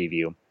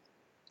IdentityView,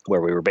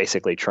 where we were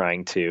basically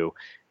trying to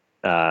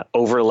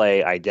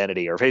overlay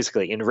identity, or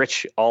basically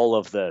enrich all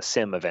of the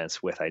SIM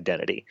events with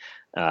identity.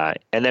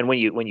 And then when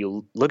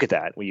you look at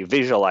that, when you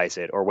visualize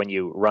it, or when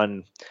you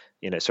run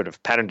sort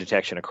of pattern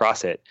detection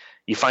across it,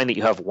 you find that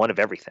you have one of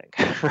everything,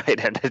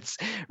 right? And it's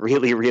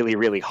really, really,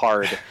 really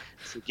hard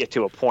to get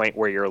to a point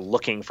where you're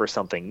looking for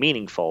something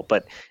meaningful.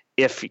 But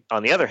if,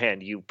 on the other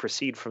hand, you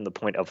proceed from the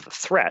point of the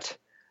threat,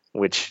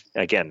 which,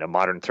 again, a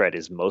modern threat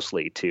is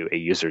mostly to a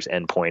user's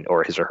endpoint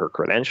or his or her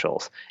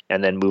credentials,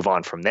 and then move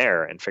on from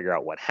there and figure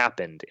out what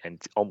happened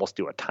and almost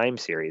do a time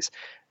series,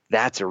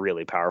 that's a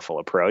really powerful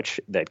approach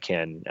that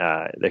can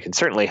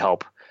certainly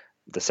help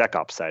the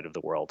SecOps side of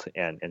the world,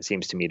 and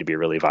seems to me to be a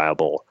really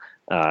viable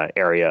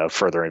area of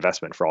further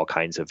investment for all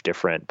kinds of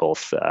different,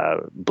 both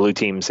blue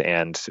teams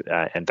and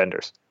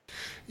vendors.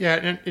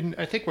 Yeah, and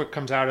I think what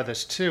comes out of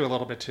this too, a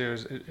little bit too,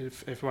 is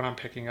if what I'm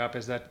picking up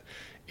is that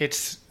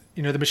it's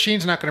the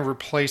machine's not going to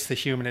replace the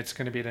human; it's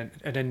going to be an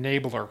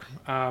enabler.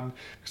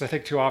 Because I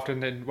think too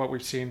often in what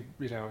we've seen,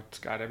 it's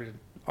got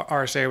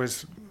RSA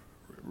was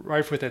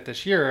rife with it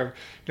this year.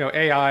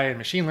 AI and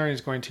machine learning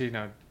is going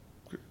to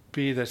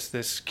be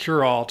this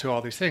cure all to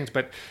all these things.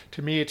 But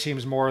to me, it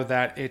seems more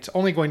that it's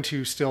only going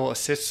to still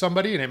assist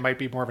somebody, and it might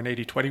be more of an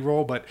 80-20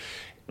 role, but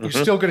you're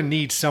still going to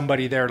need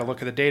somebody there to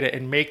look at the data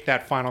and make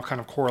that final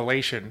kind of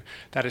correlation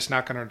that it's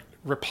not going to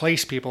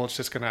replace people. It's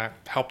just going to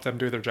help them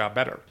do their job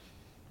better.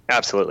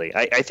 Absolutely.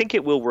 I think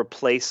it will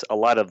replace a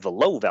lot of the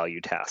low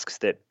value tasks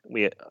that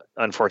we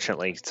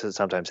unfortunately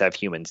sometimes have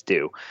humans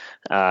do.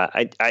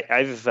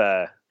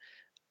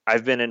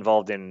 I've been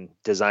involved in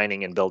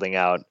designing and building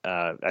out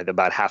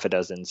about half a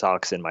dozen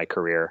SOCs in my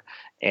career,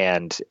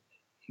 and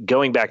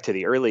going back to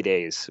the early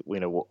days,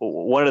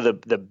 one of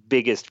the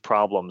biggest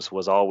problems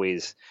was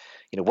always,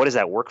 what does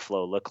that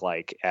workflow look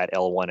like at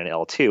L1 and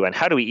L2, and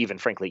how do we even,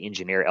 frankly,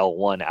 engineer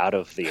L1 out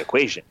of the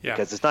equation? Yeah.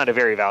 Because it's not a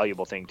very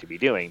valuable thing to be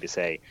doing to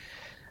say,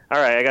 all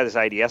right, I got this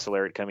IDS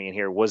alert coming in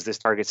here. Was this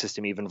target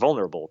system even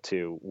vulnerable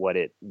to what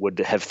it would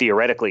have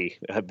theoretically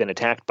have been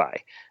attacked by?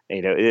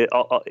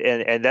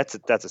 And that's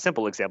a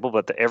simple example,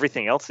 but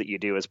everything else that you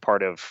do as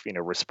part of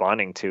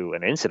responding to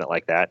an incident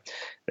like that,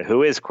 the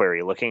who is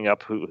query, looking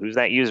up who's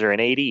that user in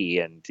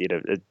AD,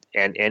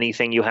 and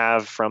anything you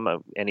have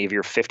from any of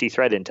your 50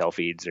 thread intel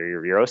feeds or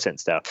your OSINT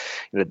stuff,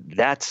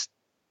 that's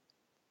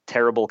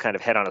terrible kind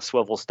of head on a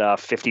swivel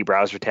stuff, 50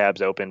 browser tabs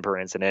open per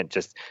incident,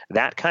 just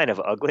that kind of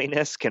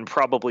ugliness can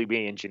probably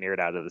be engineered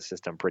out of the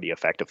system pretty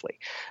effectively.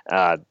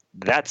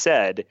 That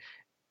said,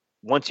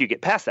 once you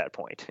get past that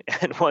point,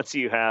 and once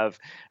you have,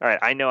 all right,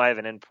 I know I have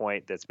an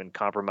endpoint that's been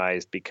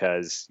compromised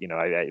because,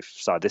 I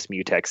saw this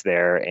mutex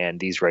there and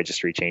these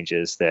registry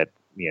changes that,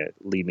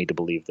 lead me to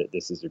believe that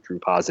this is a true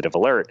positive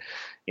alert,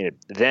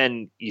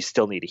 then you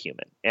still need a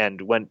human.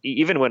 And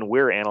even when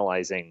we're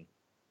analyzing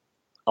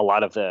a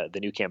lot of the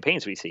new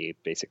campaigns we see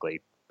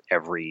basically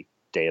every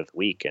day of the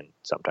week and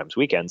sometimes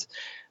weekends,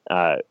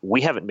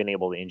 we haven't been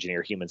able to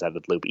engineer humans out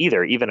of the loop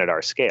either, even at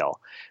our scale.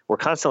 We're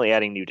constantly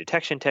adding new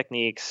detection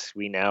techniques.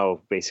 We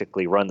now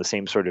basically run the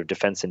same sort of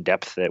defense in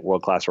depth that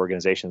world-class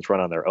organizations run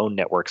on their own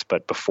networks,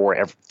 but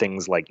before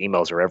things like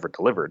emails are ever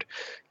delivered.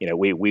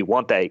 We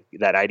want that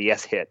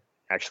IDS hit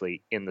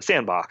actually in the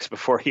sandbox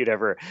before you'd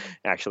ever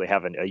actually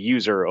have a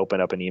user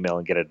open up an email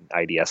and get an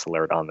IDS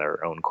alert on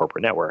their own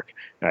corporate network,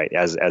 right?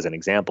 As an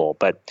example.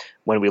 But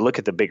when we look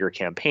at the bigger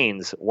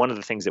campaigns, one of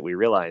the things that we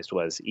realized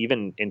was,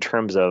 even in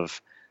terms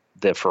of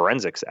the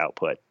forensics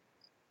output,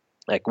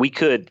 like, we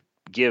could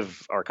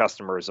give our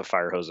customers a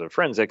fire hose of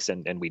forensics,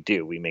 and we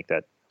do. We make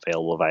that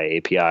available via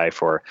API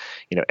for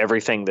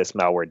everything this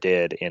malware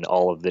did in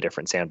all of the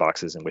different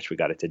sandboxes in which we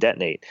got it to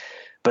detonate.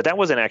 But that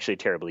wasn't actually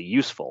terribly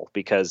useful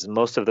because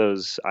most of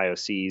those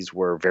IOCs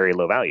were very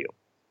low value.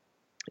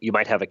 You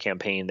might have a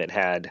campaign that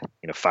had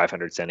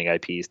 500 sending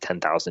IPs,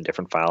 10,000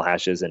 different file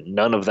hashes, and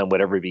none of them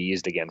would ever be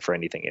used again for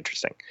anything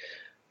interesting.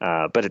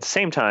 But at the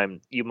same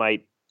time, you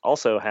might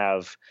also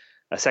have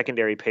a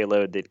secondary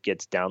payload that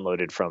gets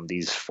downloaded from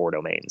these 4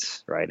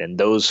 domains, right? And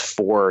those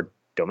 4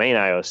 domain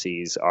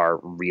IOCs are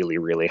really,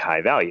 really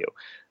high value.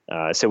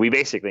 So we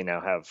basically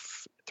now have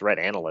threat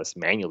analysts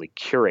manually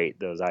curate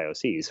those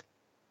IOCs,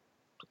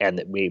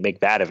 and we make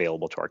that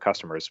available to our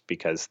customers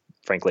because,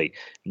 frankly,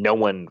 no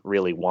one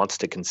really wants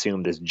to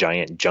consume this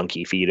giant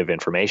junky feed of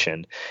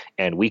information,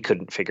 and we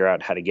couldn't figure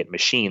out how to get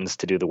machines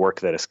to do the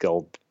work that a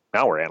skilled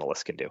malware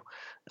analyst can do.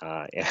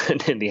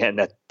 And in the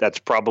end, that's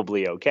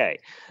probably okay.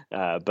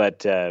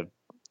 But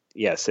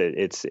yes,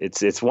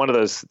 it's one of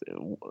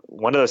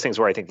those things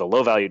where I think the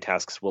low value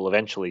tasks will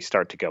eventually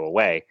start to go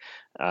away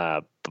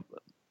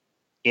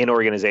in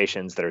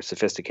organizations that are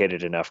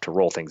sophisticated enough to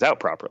roll things out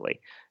properly,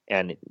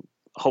 and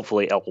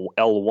hopefully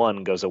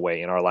L1 goes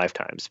away in our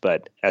lifetimes.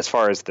 But as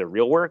far as the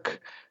real work,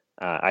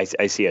 I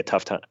see a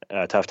tough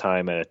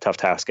time and a tough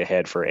task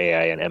ahead for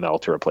AI and ML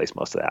to replace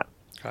most of that.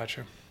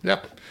 Gotcha.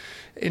 Yep.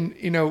 And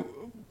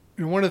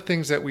one of the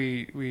things that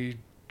we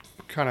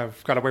kind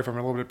of got away from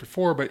a little bit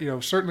before, but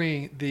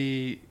certainly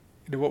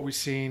what we've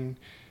seen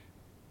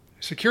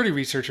security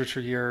researchers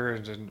for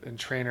years and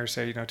trainers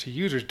say to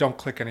users, don't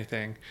click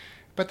anything,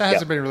 but that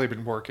hasn't really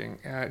been working.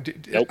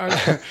 Nope.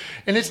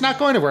 And it's not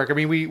going to work. I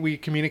mean, we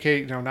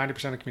communicate.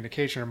 90% of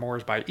communication or more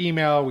is by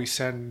email. We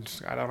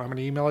send, I don't know how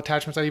many email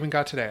attachments I even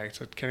got today,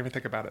 so I can't even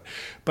think about it.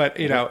 But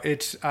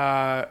it's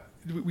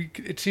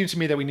it seems to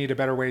me that we need a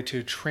better way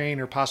to train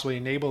or possibly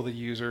enable the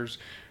users.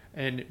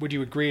 And would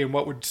you agree? And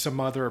what would some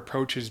other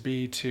approaches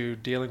be to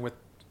dealing with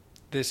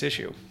this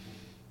issue?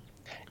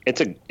 It's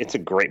a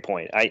great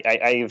point.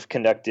 I've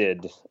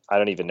conducted I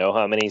don't even know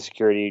how many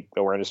security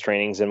awareness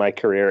trainings in my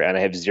career, and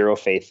I have zero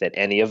faith that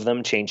any of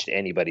them changed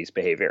anybody's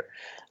behavior.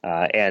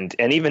 And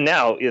even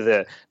now,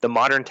 the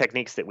modern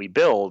techniques that we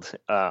build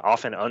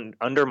often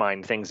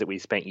undermine things that we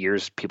spent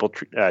years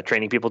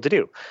training people to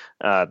do.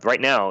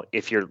 Right now,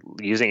 if you're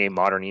using a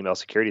modern email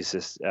security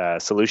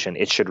solution,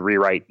 it should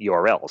rewrite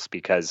URLs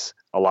because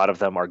a lot of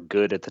them are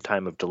good at the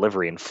time of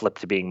delivery and flip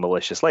to being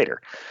malicious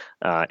later.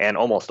 And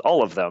almost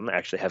all of them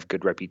actually have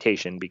good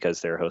reputation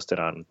because they're hosted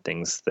on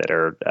things that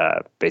are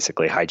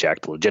basically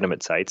hijacked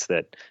legitimate sites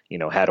that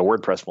had a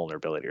WordPress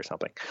vulnerability or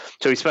something.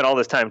 So we spent all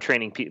this time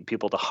training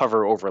people to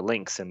hover over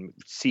links and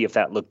see if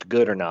that looked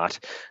good or not.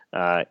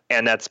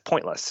 And that's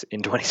pointless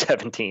in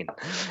 2017.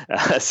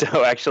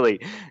 So actually,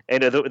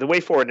 and the way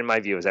forward, in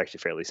my view, is actually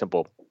fairly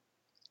simple.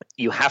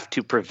 You have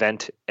to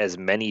prevent as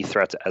many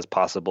threats as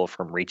possible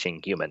from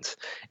reaching humans.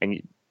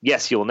 And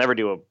yes, you will never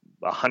do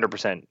a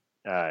 100%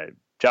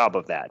 job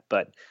of that,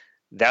 but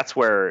that's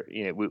where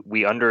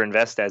we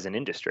underinvest as an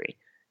industry.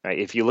 Right?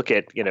 If you look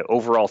at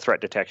overall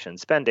threat detection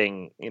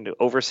spending,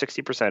 over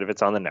 60% of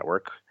it's on the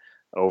network,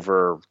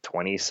 over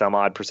 20 some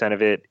odd percent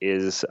of it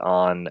is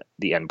on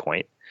the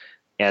endpoint.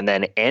 And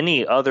then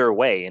any other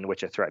way in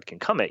which a threat can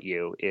come at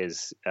you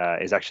is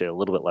actually a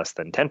little bit less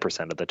than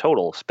 10% of the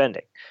total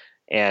spending.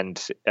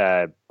 And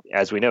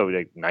as we know,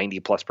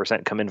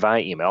 90+% come in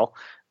via email.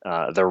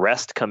 The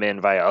rest come in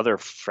via other,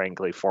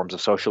 frankly, forms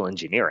of social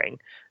engineering.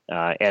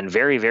 And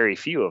very, very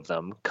few of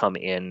them come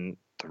in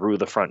through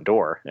the front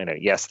door. And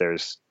yes,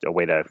 there's a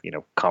way to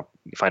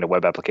find a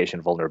web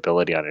application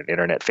vulnerability on an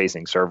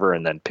internet-facing server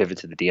and then pivot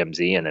to the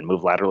DMZ and then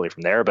move laterally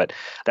from there. But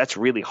that's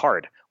really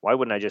hard. Why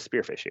wouldn't I just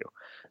spearfish you?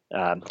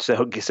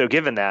 So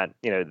given that,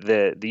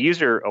 the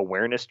user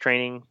awareness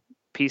training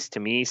piece to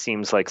me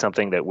seems like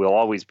something that we'll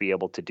always be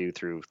able to do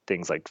through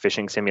things like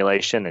phishing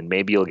simulation, and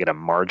maybe you'll get a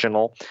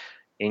marginal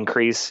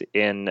increase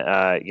in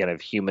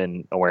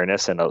human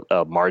awareness and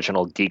a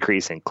marginal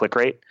decrease in click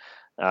rate.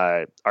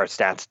 Our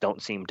stats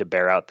don't seem to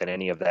bear out that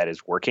any of that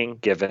is working,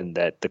 given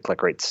that the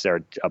click rates are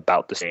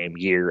about the same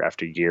year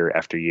after year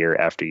after year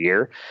after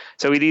year.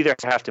 So we'd either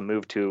have to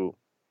move to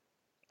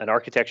an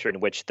architecture in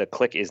which the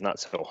click is not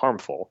so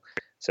harmful.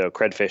 So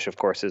CredFish, of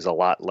course, is a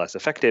lot less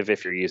effective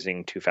if you're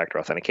using two-factor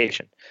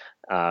authentication,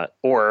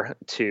 or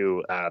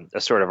to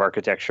a sort of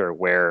architecture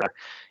where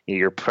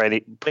you're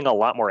putting a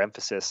lot more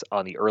emphasis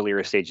on the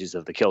earlier stages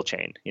of the kill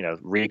chain,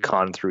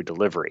 recon through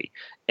delivery,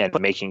 and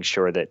making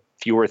sure that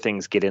fewer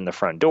things get in the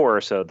front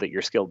door so that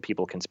your skilled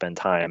people can spend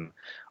time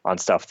on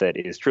stuff that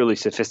is truly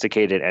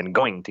sophisticated and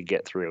going to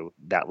get through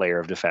that layer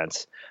of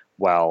defense,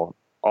 while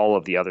all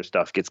of the other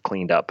stuff gets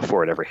cleaned up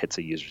before it ever hits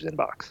a user's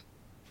inbox.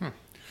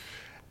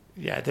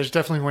 Yeah, there's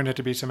definitely going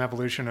to be some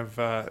evolution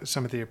of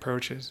some of the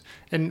approaches.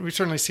 And we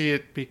certainly see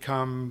it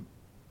become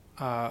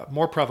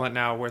more prevalent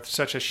now with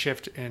such a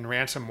shift in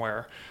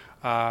ransomware.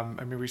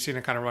 We've seen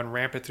it kind of run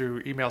rampant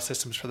through email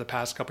systems for the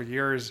past couple of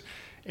years.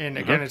 And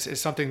again, it's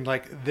something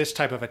like this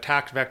type of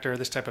attack vector,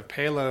 this type of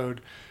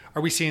payload.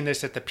 Are we seeing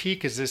this at the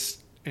peak? Is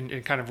this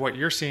in kind of what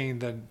you're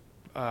seeing?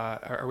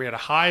 Are we at a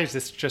high? Is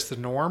this just the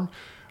norm?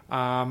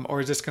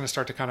 Or is this going to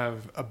start to kind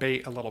of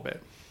abate a little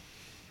bit?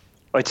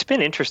 Well, it's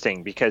been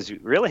interesting because we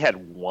really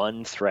had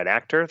one threat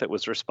actor that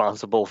was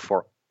responsible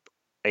for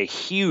a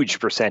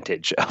huge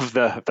percentage of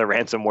the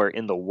ransomware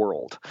in the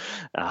world.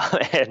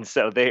 And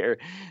so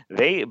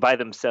they by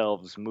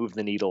themselves move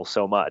the needle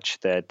so much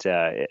that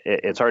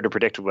it's hard to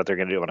predict what they're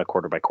going to do on a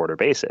quarter by quarter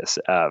basis.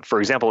 For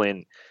example,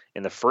 in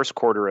the first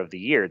quarter of the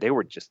year,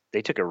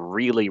 they took a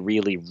really,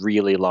 really,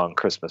 really long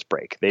Christmas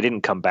break. They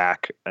didn't come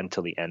back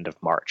until the end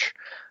of March.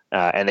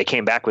 And they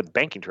came back with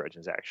banking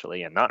Trojans,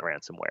 actually, and not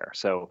ransomware.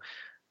 So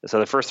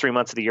the first 3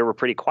 months of the year were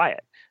pretty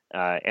quiet.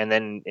 And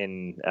then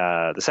in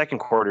the second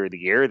quarter of the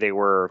year, they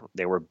were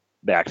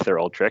back to their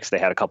old tricks. They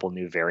had a couple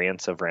new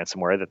variants of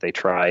ransomware that they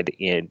tried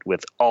in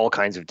with all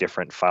kinds of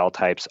different file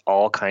types,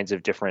 all kinds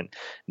of different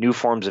new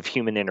forms of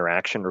human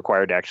interaction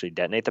required to actually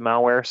detonate the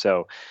malware.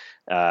 So,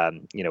 a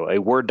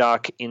Word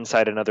doc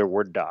inside another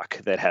Word doc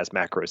that has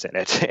macros in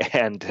it,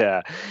 and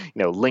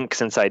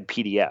links inside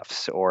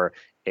PDFs, or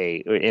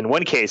in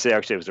one case,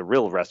 it was a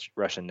real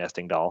Russian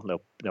nesting doll,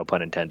 no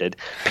pun intended,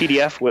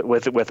 PDF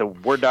with a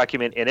Word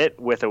document in it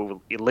with a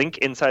link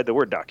inside the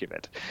Word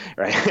document,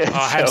 right? Oh,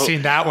 I haven't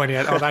seen that one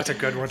yet. Oh, that's a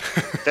good one.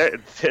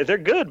 they're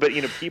good, but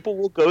people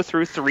will go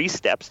through 3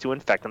 steps to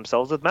infect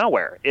themselves with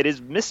malware. It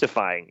is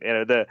mystifying.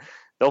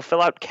 They'll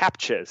fill out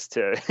CAPTCHAs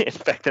to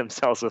infect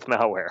themselves with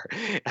malware.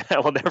 I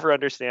will never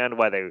understand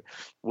why they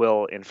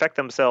will infect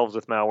themselves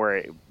with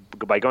malware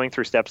by going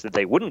through steps that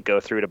they wouldn't go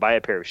through to buy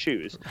a pair of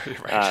shoes.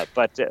 Right.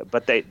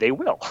 But they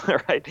will,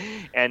 right?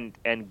 And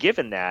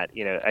given that,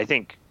 I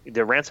think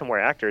the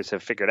ransomware actors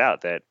have figured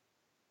out that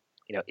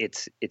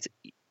it's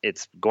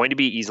going to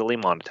be easily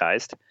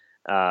monetized.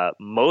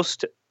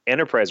 Most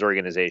enterprise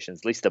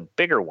organizations, at least the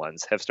bigger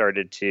ones, have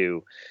started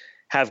to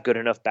have good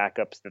enough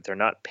backups that they're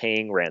not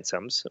paying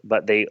ransoms,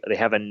 but they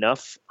have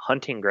enough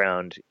hunting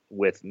ground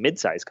with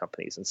mid-sized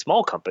companies and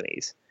small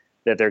companies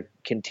that they're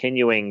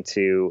continuing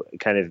to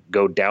kind of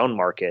go down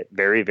market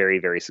very, very,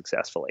 very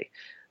successfully.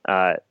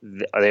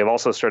 They've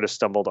also sort of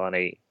stumbled on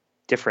a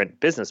different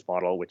business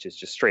model, which is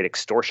just straight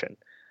extortion.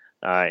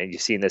 And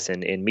you've seen this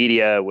in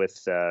media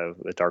with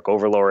the Dark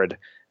Overlord,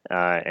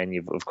 and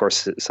you've of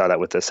course saw that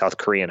with the South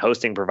Korean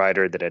hosting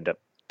provider that ended up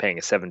paying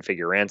a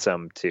 7-figure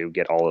ransom to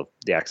get all of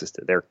the access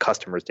to their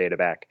customers' data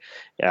back,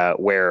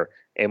 where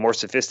a more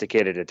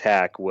sophisticated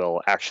attack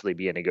will actually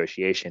be a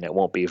negotiation. It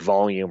won't be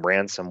volume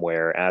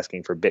ransomware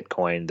asking for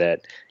Bitcoin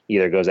that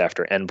either goes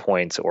after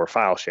endpoints or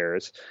file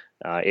shares.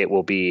 It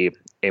will be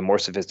a more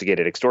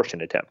sophisticated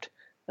extortion attempt.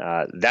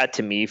 That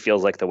to me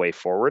feels like the way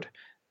forward.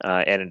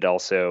 And it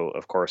also,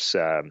 of course,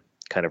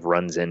 kind of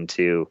runs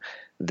into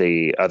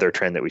the other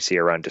trend that we see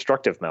around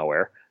destructive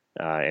malware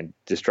and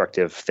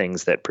destructive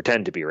things that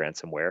pretend to be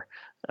ransomware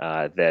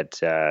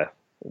that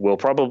will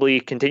probably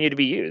continue to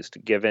be used,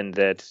 given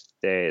that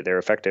they're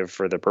effective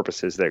for the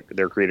purposes that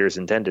their creators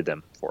intended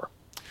them for.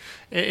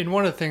 And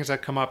one of the things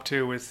that come up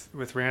too with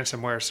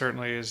ransomware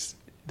certainly is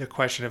the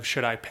question of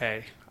should I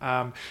pay?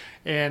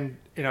 And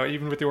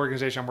even with the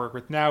organization I work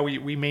with now,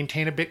 we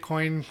maintain a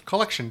Bitcoin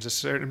collections, a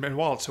certain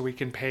wallet, so we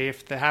can pay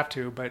if they have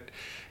to. But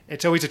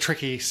it's always a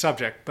tricky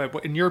subject.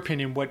 But in your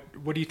opinion, what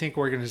do you think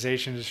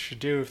organizations should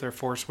do if they're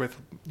forced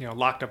with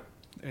locked up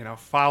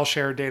file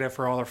share data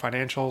for all their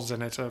financials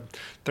and it's a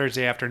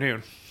Thursday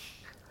afternoon?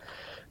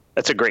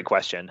 That's a great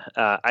question.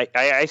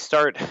 I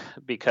start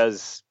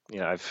because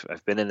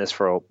I've been in this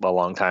for a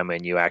long time,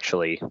 and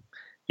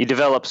you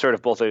develop sort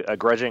of both a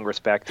grudging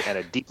respect and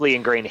a deeply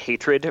ingrained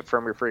hatred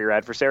for your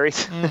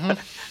adversaries.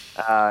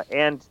 Mm-hmm.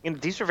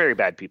 And these are very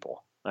bad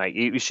people.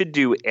 You should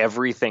do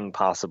everything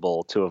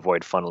possible to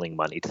avoid funneling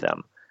money to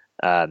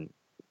them.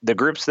 The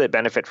groups that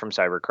benefit from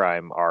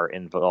cybercrime are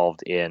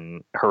involved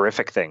in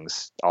horrific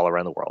things all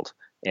around the world.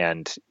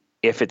 And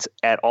if it's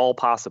at all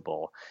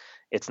possible,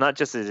 it's not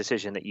just a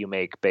decision that you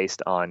make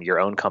based on your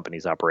own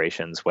company's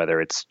operations, whether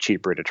it's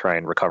cheaper to try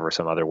and recover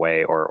some other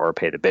way or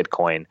pay the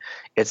Bitcoin.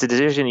 It's a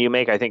decision you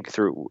make, I think,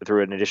 through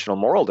an additional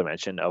moral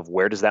dimension of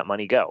where does that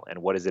money go and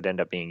what does it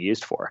end up being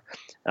used for.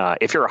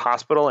 If you're a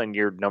hospital and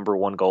your number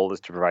one goal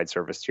is to provide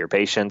service to your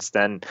patients,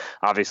 then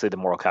obviously the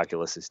moral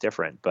calculus is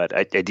different. But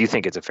I do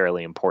think it's a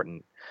fairly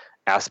important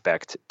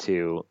aspect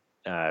to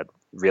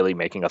really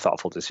making a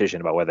thoughtful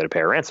decision about whether to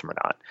pay a ransom or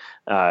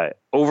not.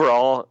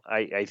 Overall,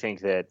 I think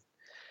that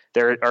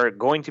there are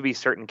going to be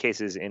certain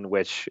cases in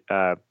which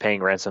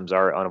paying ransoms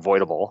are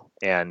unavoidable,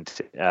 and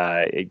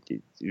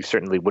you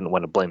certainly wouldn't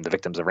want to blame the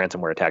victims of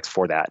ransomware attacks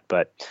for that.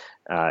 But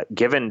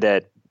given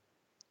that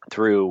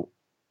through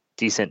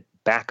decent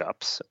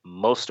backups,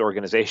 most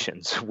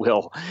organizations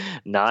will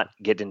not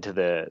get into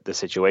the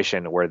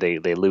situation where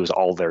they lose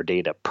all their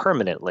data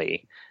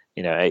permanently.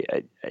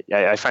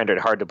 I find it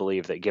hard to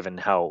believe that, given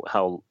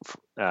how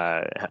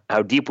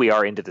deep we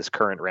are into this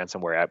current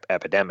ransomware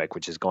epidemic,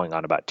 which is going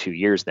on about 2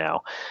 years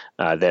now,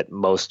 that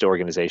most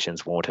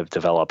organizations won't have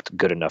developed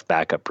good enough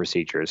backup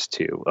procedures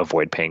to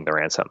avoid paying the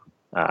ransom.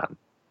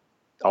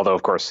 Although,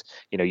 of course,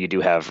 you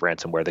do have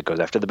ransomware that goes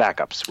after the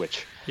backups,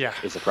 which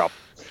is a problem.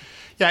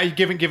 Yeah,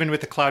 given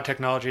with the cloud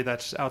technology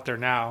that's out there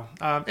now,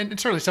 and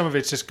certainly some of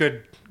it's just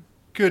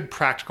good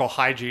practical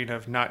hygiene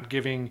of not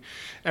giving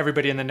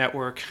everybody in the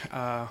network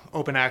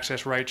open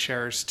access right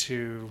shares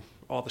to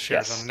all the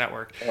shares on the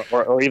network,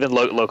 or even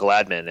local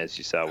admin, as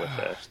you saw with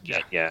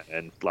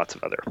and lots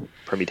of other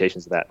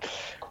permutations of that.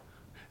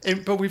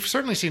 But we've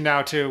certainly seen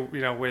now too,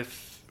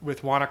 with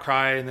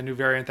WannaCry and the new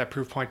variant that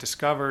Proofpoint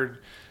discovered,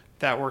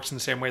 that works in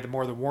the same way, the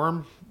more the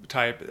worm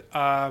type.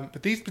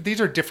 But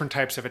these are different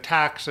types of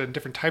attacks and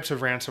different types of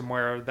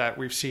ransomware that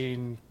we've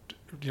seen,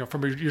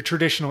 from your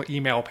traditional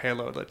email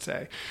payload, let's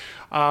say.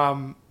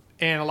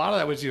 And a lot of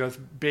that was,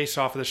 based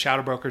off of the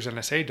shadow brokers and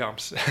NSA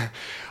dumps.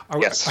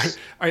 Yes.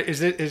 Is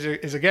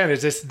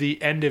this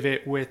the end of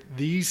it with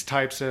these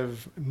types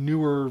of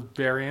newer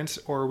variants,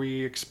 or are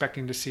we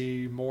expecting to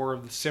see more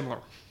of the similar?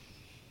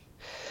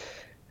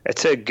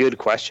 It's a good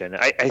question.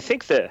 I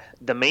think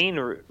the main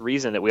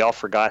reason that we all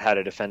forgot how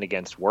to defend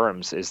against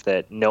worms is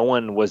that no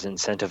one was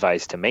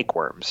incentivized to make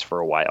worms for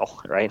a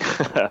while, right?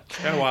 A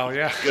while,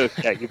 yeah.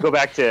 You go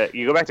back to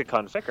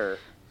Conficker,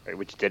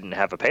 which didn't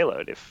have a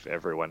payload, if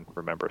everyone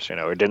remembers,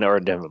 or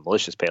didn't have a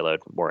malicious payload,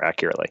 more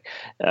accurately.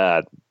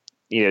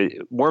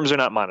 Worms are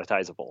not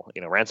monetizable.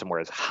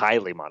 Ransomware is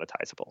highly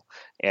monetizable,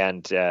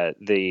 and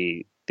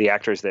the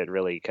actors that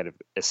really kind of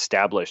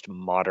established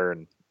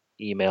modern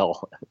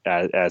email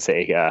as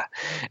a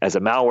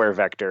malware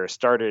vector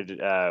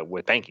started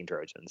with banking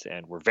Trojans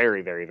and were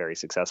very, very, very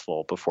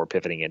successful before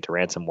pivoting into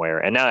ransomware.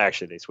 And now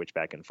actually they switch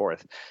back and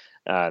forth.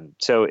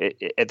 So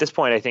at this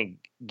point, I think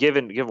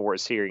given what we're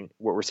seeing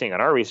on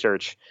our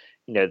research,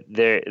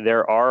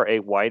 there are a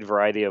wide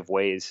variety of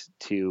ways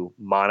to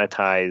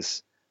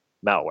monetize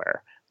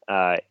malware.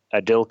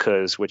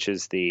 Adilkos, which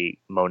is the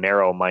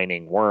Monero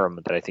mining worm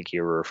that I think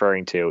you were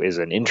referring to, is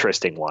an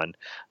interesting one,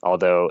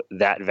 although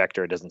that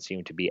vector doesn't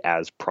seem to be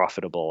as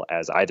profitable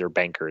as either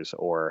bankers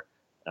or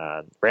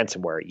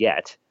ransomware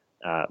yet.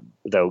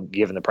 Though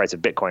given the price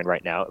of Bitcoin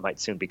right now, it might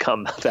soon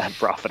become that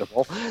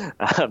profitable.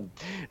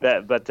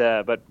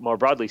 But more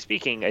broadly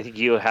speaking, I think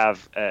you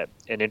have an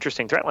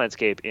interesting threat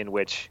landscape in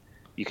which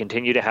you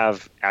continue to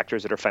have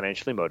actors that are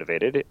financially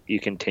motivated. You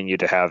continue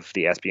to have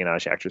the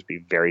espionage actors be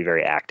very,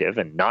 very active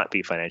and not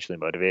be financially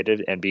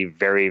motivated and be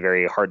very,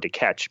 very hard to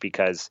catch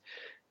because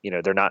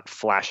they're not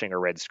flashing a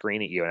red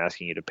screen at you and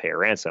asking you to pay a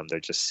ransom. They're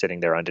just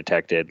sitting there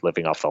undetected,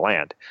 living off the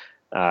land.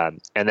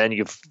 And then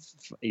you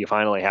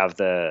finally have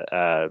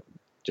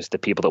just the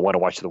people that want to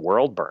watch the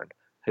world burn,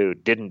 who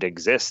didn't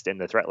exist in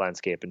the threat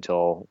landscape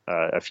until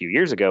a few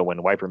years ago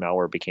when wiper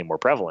malware became more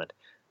prevalent.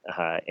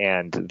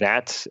 And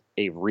that's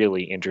a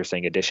really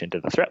interesting addition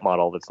to the threat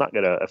model that's not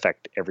going to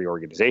affect every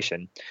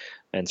organization.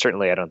 And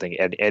certainly, I don't think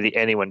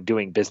anyone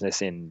doing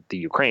business in the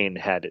Ukraine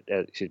had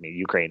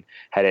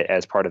it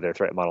as part of their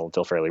threat model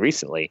until fairly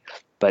recently.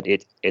 But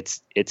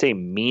it's a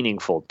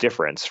meaningful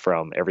difference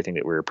from everything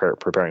that we were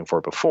preparing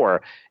for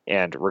before.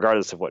 And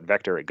regardless of what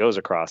vector it goes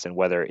across and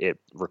whether it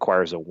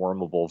requires a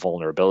wormable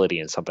vulnerability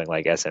in something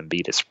like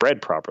SMB to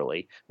spread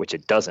properly, which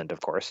it doesn't,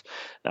 of course,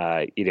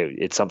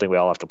 it's something we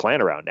all have to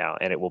plan around now.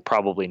 And it will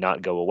probably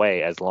not go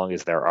away as long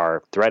as there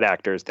are threat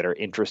actors that are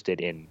interested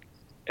in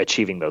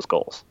achieving those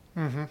goals.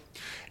 Mm-hmm.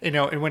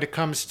 And when it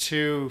comes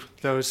to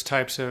those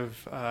types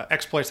of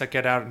exploits that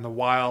get out in the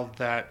wild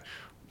that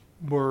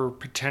were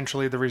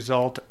potentially the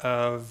result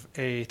of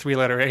a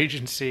three-letter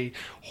agency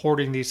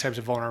hoarding these types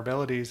of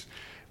vulnerabilities,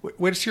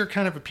 what's your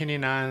kind of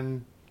opinion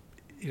on,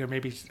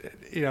 maybe,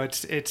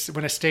 it's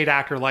when a state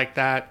actor like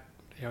that,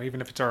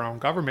 even if it's our own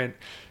government,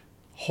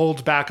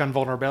 holds back on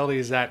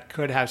vulnerabilities that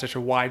could have such a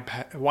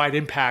wide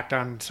impact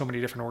on so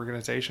many different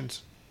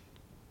organizations?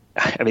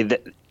 I mean,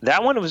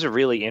 that one was a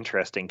really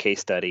interesting case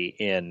study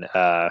in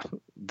the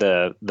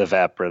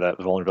VEP, or the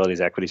Vulnerabilities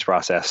Equities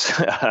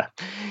Process,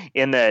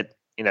 in that,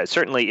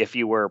 certainly if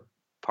you were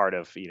part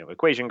of,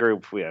 Equation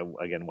Group,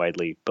 again,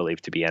 widely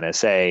believed to be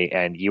NSA,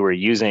 and you were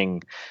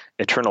using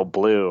Eternal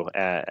Blue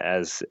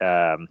as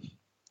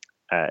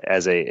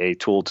a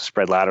tool to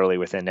spread laterally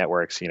within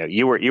networks,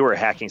 you were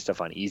hacking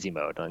stuff on easy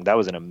mode. Like, that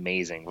was an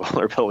amazing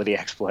vulnerability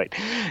exploit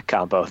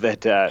combo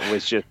that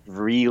was just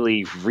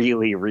really,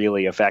 really,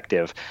 really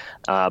effective.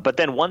 But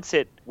then once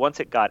it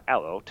got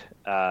out,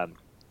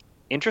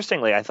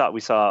 interestingly, I thought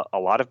we saw a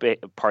lot of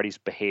parties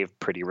behave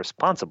pretty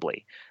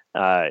responsibly.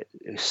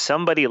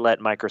 Somebody let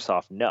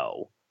Microsoft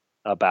know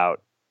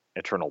about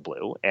Eternal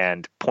Blue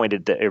and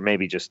pointed that, or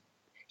maybe just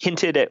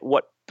hinted at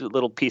what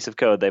little piece of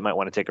code they might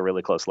want to take a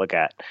really close look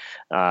at.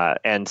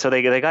 And so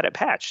they got it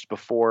patched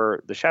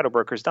before the Shadow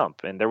Brokers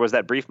dump. And there was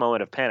that brief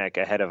moment of panic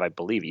ahead of, I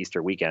believe,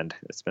 Easter weekend.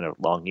 It's been a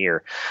long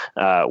year,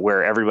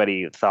 where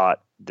everybody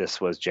thought this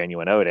was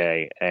genuine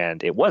O-Day,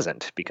 and it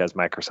wasn't, because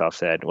Microsoft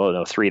said, well,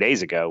 no, 3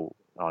 days ago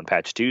on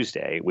Patch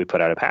Tuesday, we put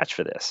out a patch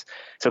for this.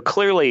 So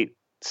clearly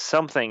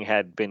something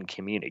had been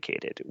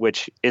communicated,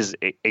 which is,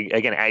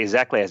 again,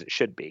 exactly as it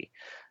should be.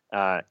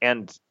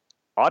 And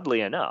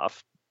oddly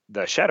enough,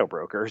 the Shadow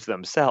Brokers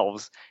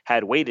themselves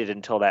had waited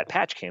until that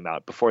patch came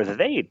out before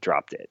they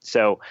dropped it.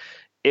 So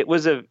it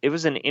was an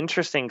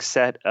interesting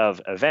set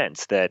of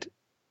events that,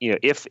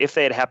 if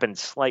they had happened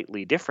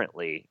slightly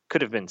differently,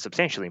 could have been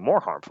substantially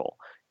more harmful.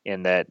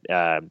 In that,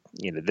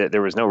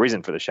 there was no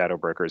reason for the Shadow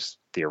Brokers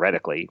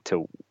theoretically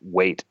to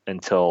wait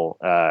until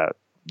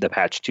the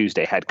patch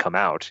Tuesday had come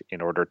out in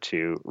order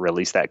to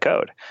release that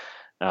code,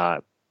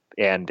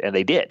 and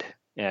they did.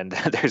 And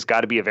there's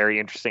got to be a very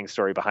interesting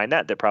story behind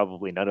that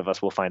probably none of us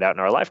will find out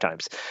in our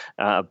lifetimes.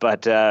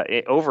 But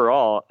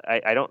overall,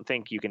 I don't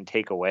think you can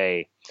take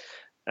away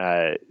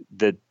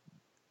the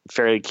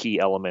fairly key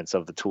elements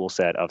of the tool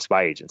set of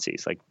spy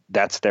agencies. Like,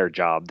 that's their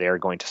job. They're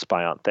going to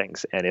spy on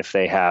things. And if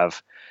they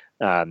have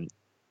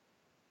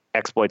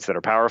exploits that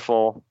are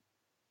powerful,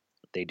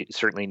 they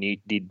certainly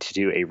need to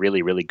do a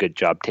really, really good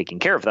job taking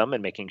care of them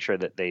and making sure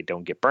that they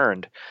don't get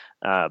burned.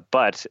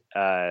 But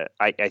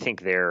I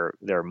think they're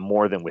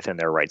more than within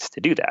their rights to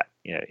do that.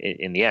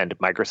 In the end,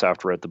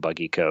 Microsoft wrote the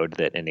buggy code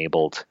that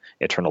enabled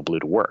Eternal Blue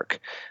to work.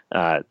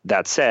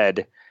 That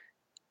said,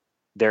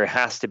 there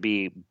has to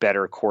be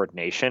better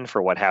coordination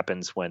for what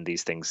happens when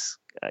these things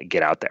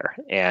get out there,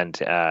 and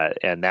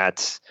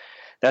that's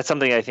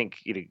something I think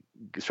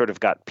sort of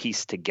got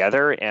pieced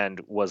together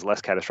and was less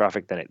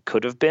catastrophic than it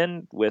could have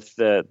been with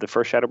the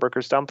first Shadow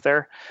Brokers dump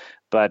there.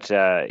 But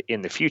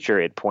in the future,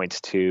 it points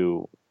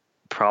to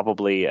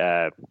probably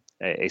a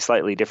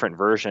slightly different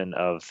version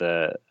of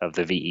the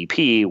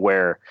VEP,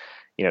 where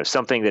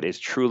something that is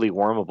truly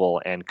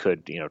wormable and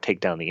could take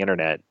down the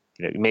internet.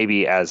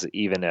 Maybe as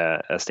even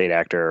a state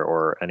actor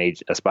or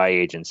a spy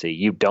agency,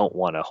 you don't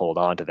want to hold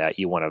on to that.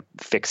 You want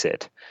to fix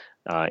it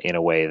in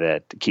a way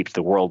that keeps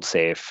the world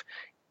safe,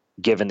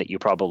 given that you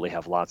probably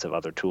have lots of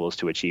other tools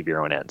to achieve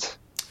your own ends.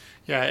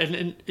 Yeah,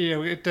 and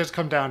it does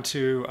come down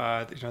to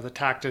the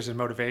tactics and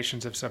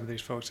motivations of some of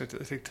these folks. I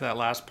think to that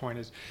last point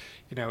is,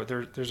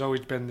 there's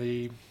always been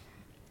the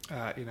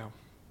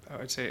I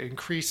would say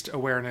increased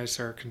awareness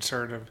or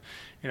concern of,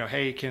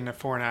 hey, can a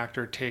foreign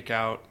actor take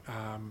out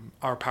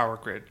our power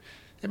grid?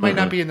 it might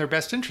not be in their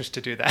best interest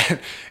to do that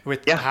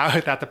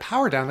without the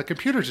power down, the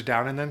computers are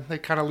down, and then they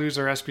kind of lose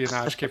their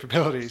espionage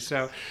capabilities.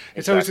 So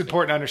it's always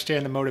important to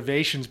understand the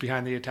motivations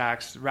behind the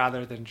attacks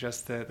rather than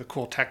just the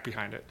cool tech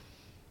behind it.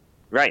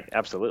 Right,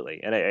 absolutely,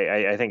 and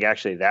I think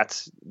actually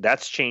that's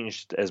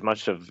changed as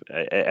much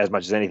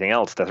as anything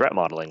else, the threat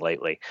modeling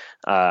lately.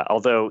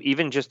 Although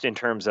even just in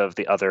terms of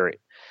the other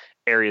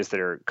areas that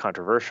are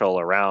controversial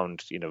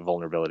around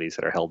vulnerabilities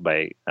that are held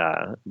by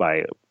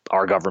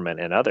our government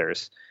and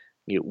others,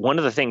 one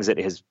of the things that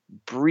has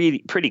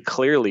pretty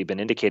clearly been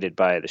indicated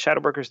by the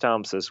Shadow Brokers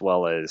dumps, as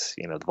well as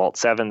the Vault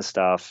 7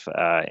 stuff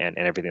and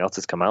everything else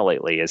that's come out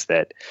lately, is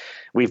that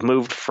we've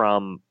moved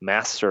from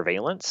mass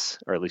surveillance,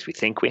 or at least we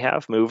think we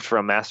have moved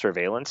from mass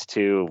surveillance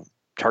to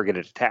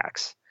targeted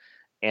attacks.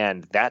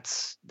 And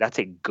that's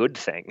a good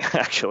thing,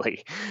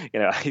 actually.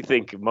 I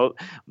think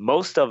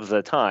most of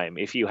the time,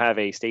 if you have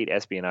a state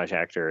espionage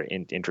actor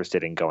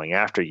interested in going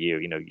after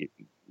you,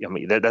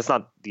 that's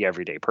not the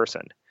everyday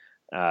person.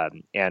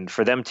 And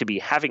for them to be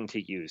having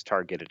to use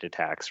targeted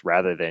attacks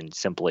rather than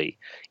simply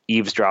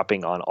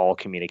eavesdropping on all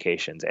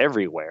communications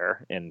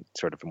everywhere in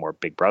sort of a more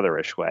Big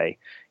Brother-ish way,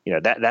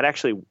 that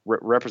actually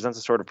represents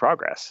a sort of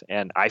progress.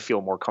 And I feel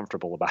more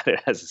comfortable about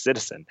it as a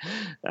citizen.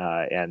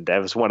 And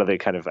that was one of the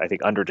kind of, I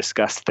think,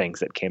 under-discussed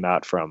things that came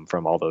out from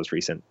all those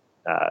recent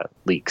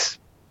leaks.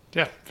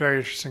 Yeah, very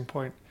interesting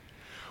point.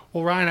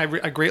 Well, Ryan,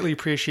 I greatly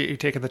appreciate you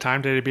taking the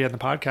time today to be on the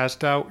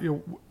podcast.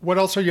 What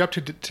else are you up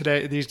to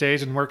today these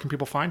days, and where can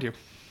people find you?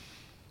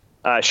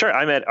 Sure.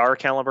 I'm at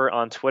rcaliber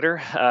on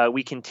Twitter.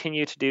 We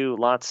continue to do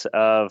lots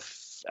of,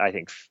 I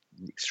think,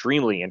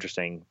 extremely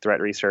interesting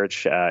threat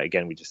research.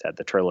 Again, we just had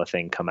the Turla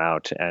thing come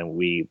out, and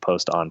we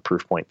post on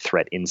Proofpoint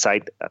Threat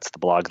Insight. That's the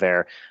blog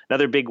there.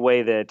 Another big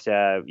way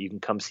that you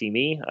can come see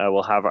me,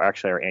 we'll have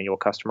our annual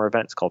customer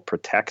event. It's called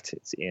Protect.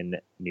 It's in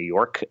New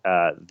York,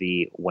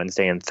 the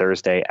Wednesday and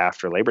Thursday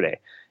after Labor Day.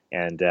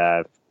 And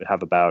we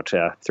have about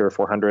 300 or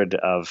 400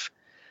 of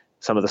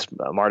some of the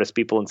smartest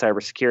people in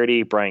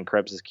cybersecurity. Brian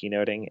Krebs is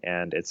keynoting,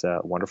 and it's a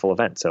wonderful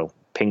event. So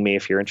ping me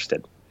if you're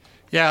interested.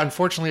 Yeah,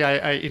 unfortunately,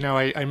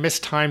 I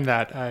mistimed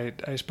that.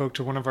 I spoke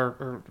to one of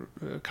our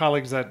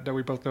colleagues that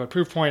we both know at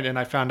Proofpoint, and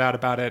I found out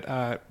about it.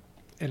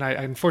 And I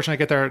unfortunately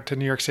get there to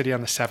New York City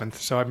on the 7th,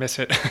 so I miss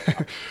it.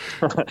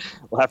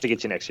 We'll have to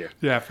get you next year.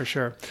 Yeah, for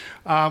sure.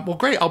 Well,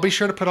 great. I'll be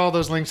sure to put all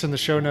those links in the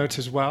show notes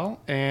as well.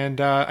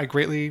 And I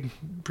greatly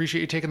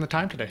appreciate you taking the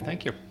time today.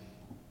 Thank you.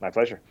 My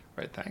pleasure.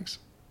 All right, thanks.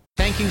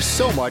 Thank you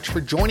so much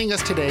for joining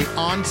us today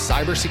on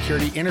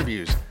Cybersecurity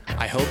Interviews.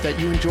 I hope that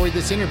you enjoyed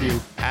this interview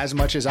as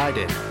much as I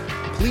did.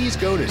 Please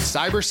go to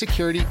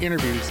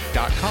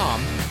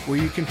cybersecurityinterviews.com, where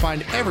you can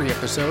find every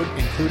episode,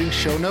 including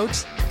show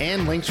notes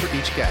and links for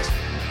each guest.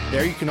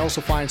 There you can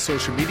also find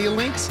social media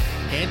links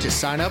and to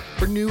sign up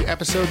for new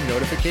episode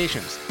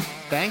notifications.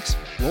 Thanks.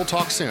 We'll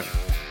talk soon.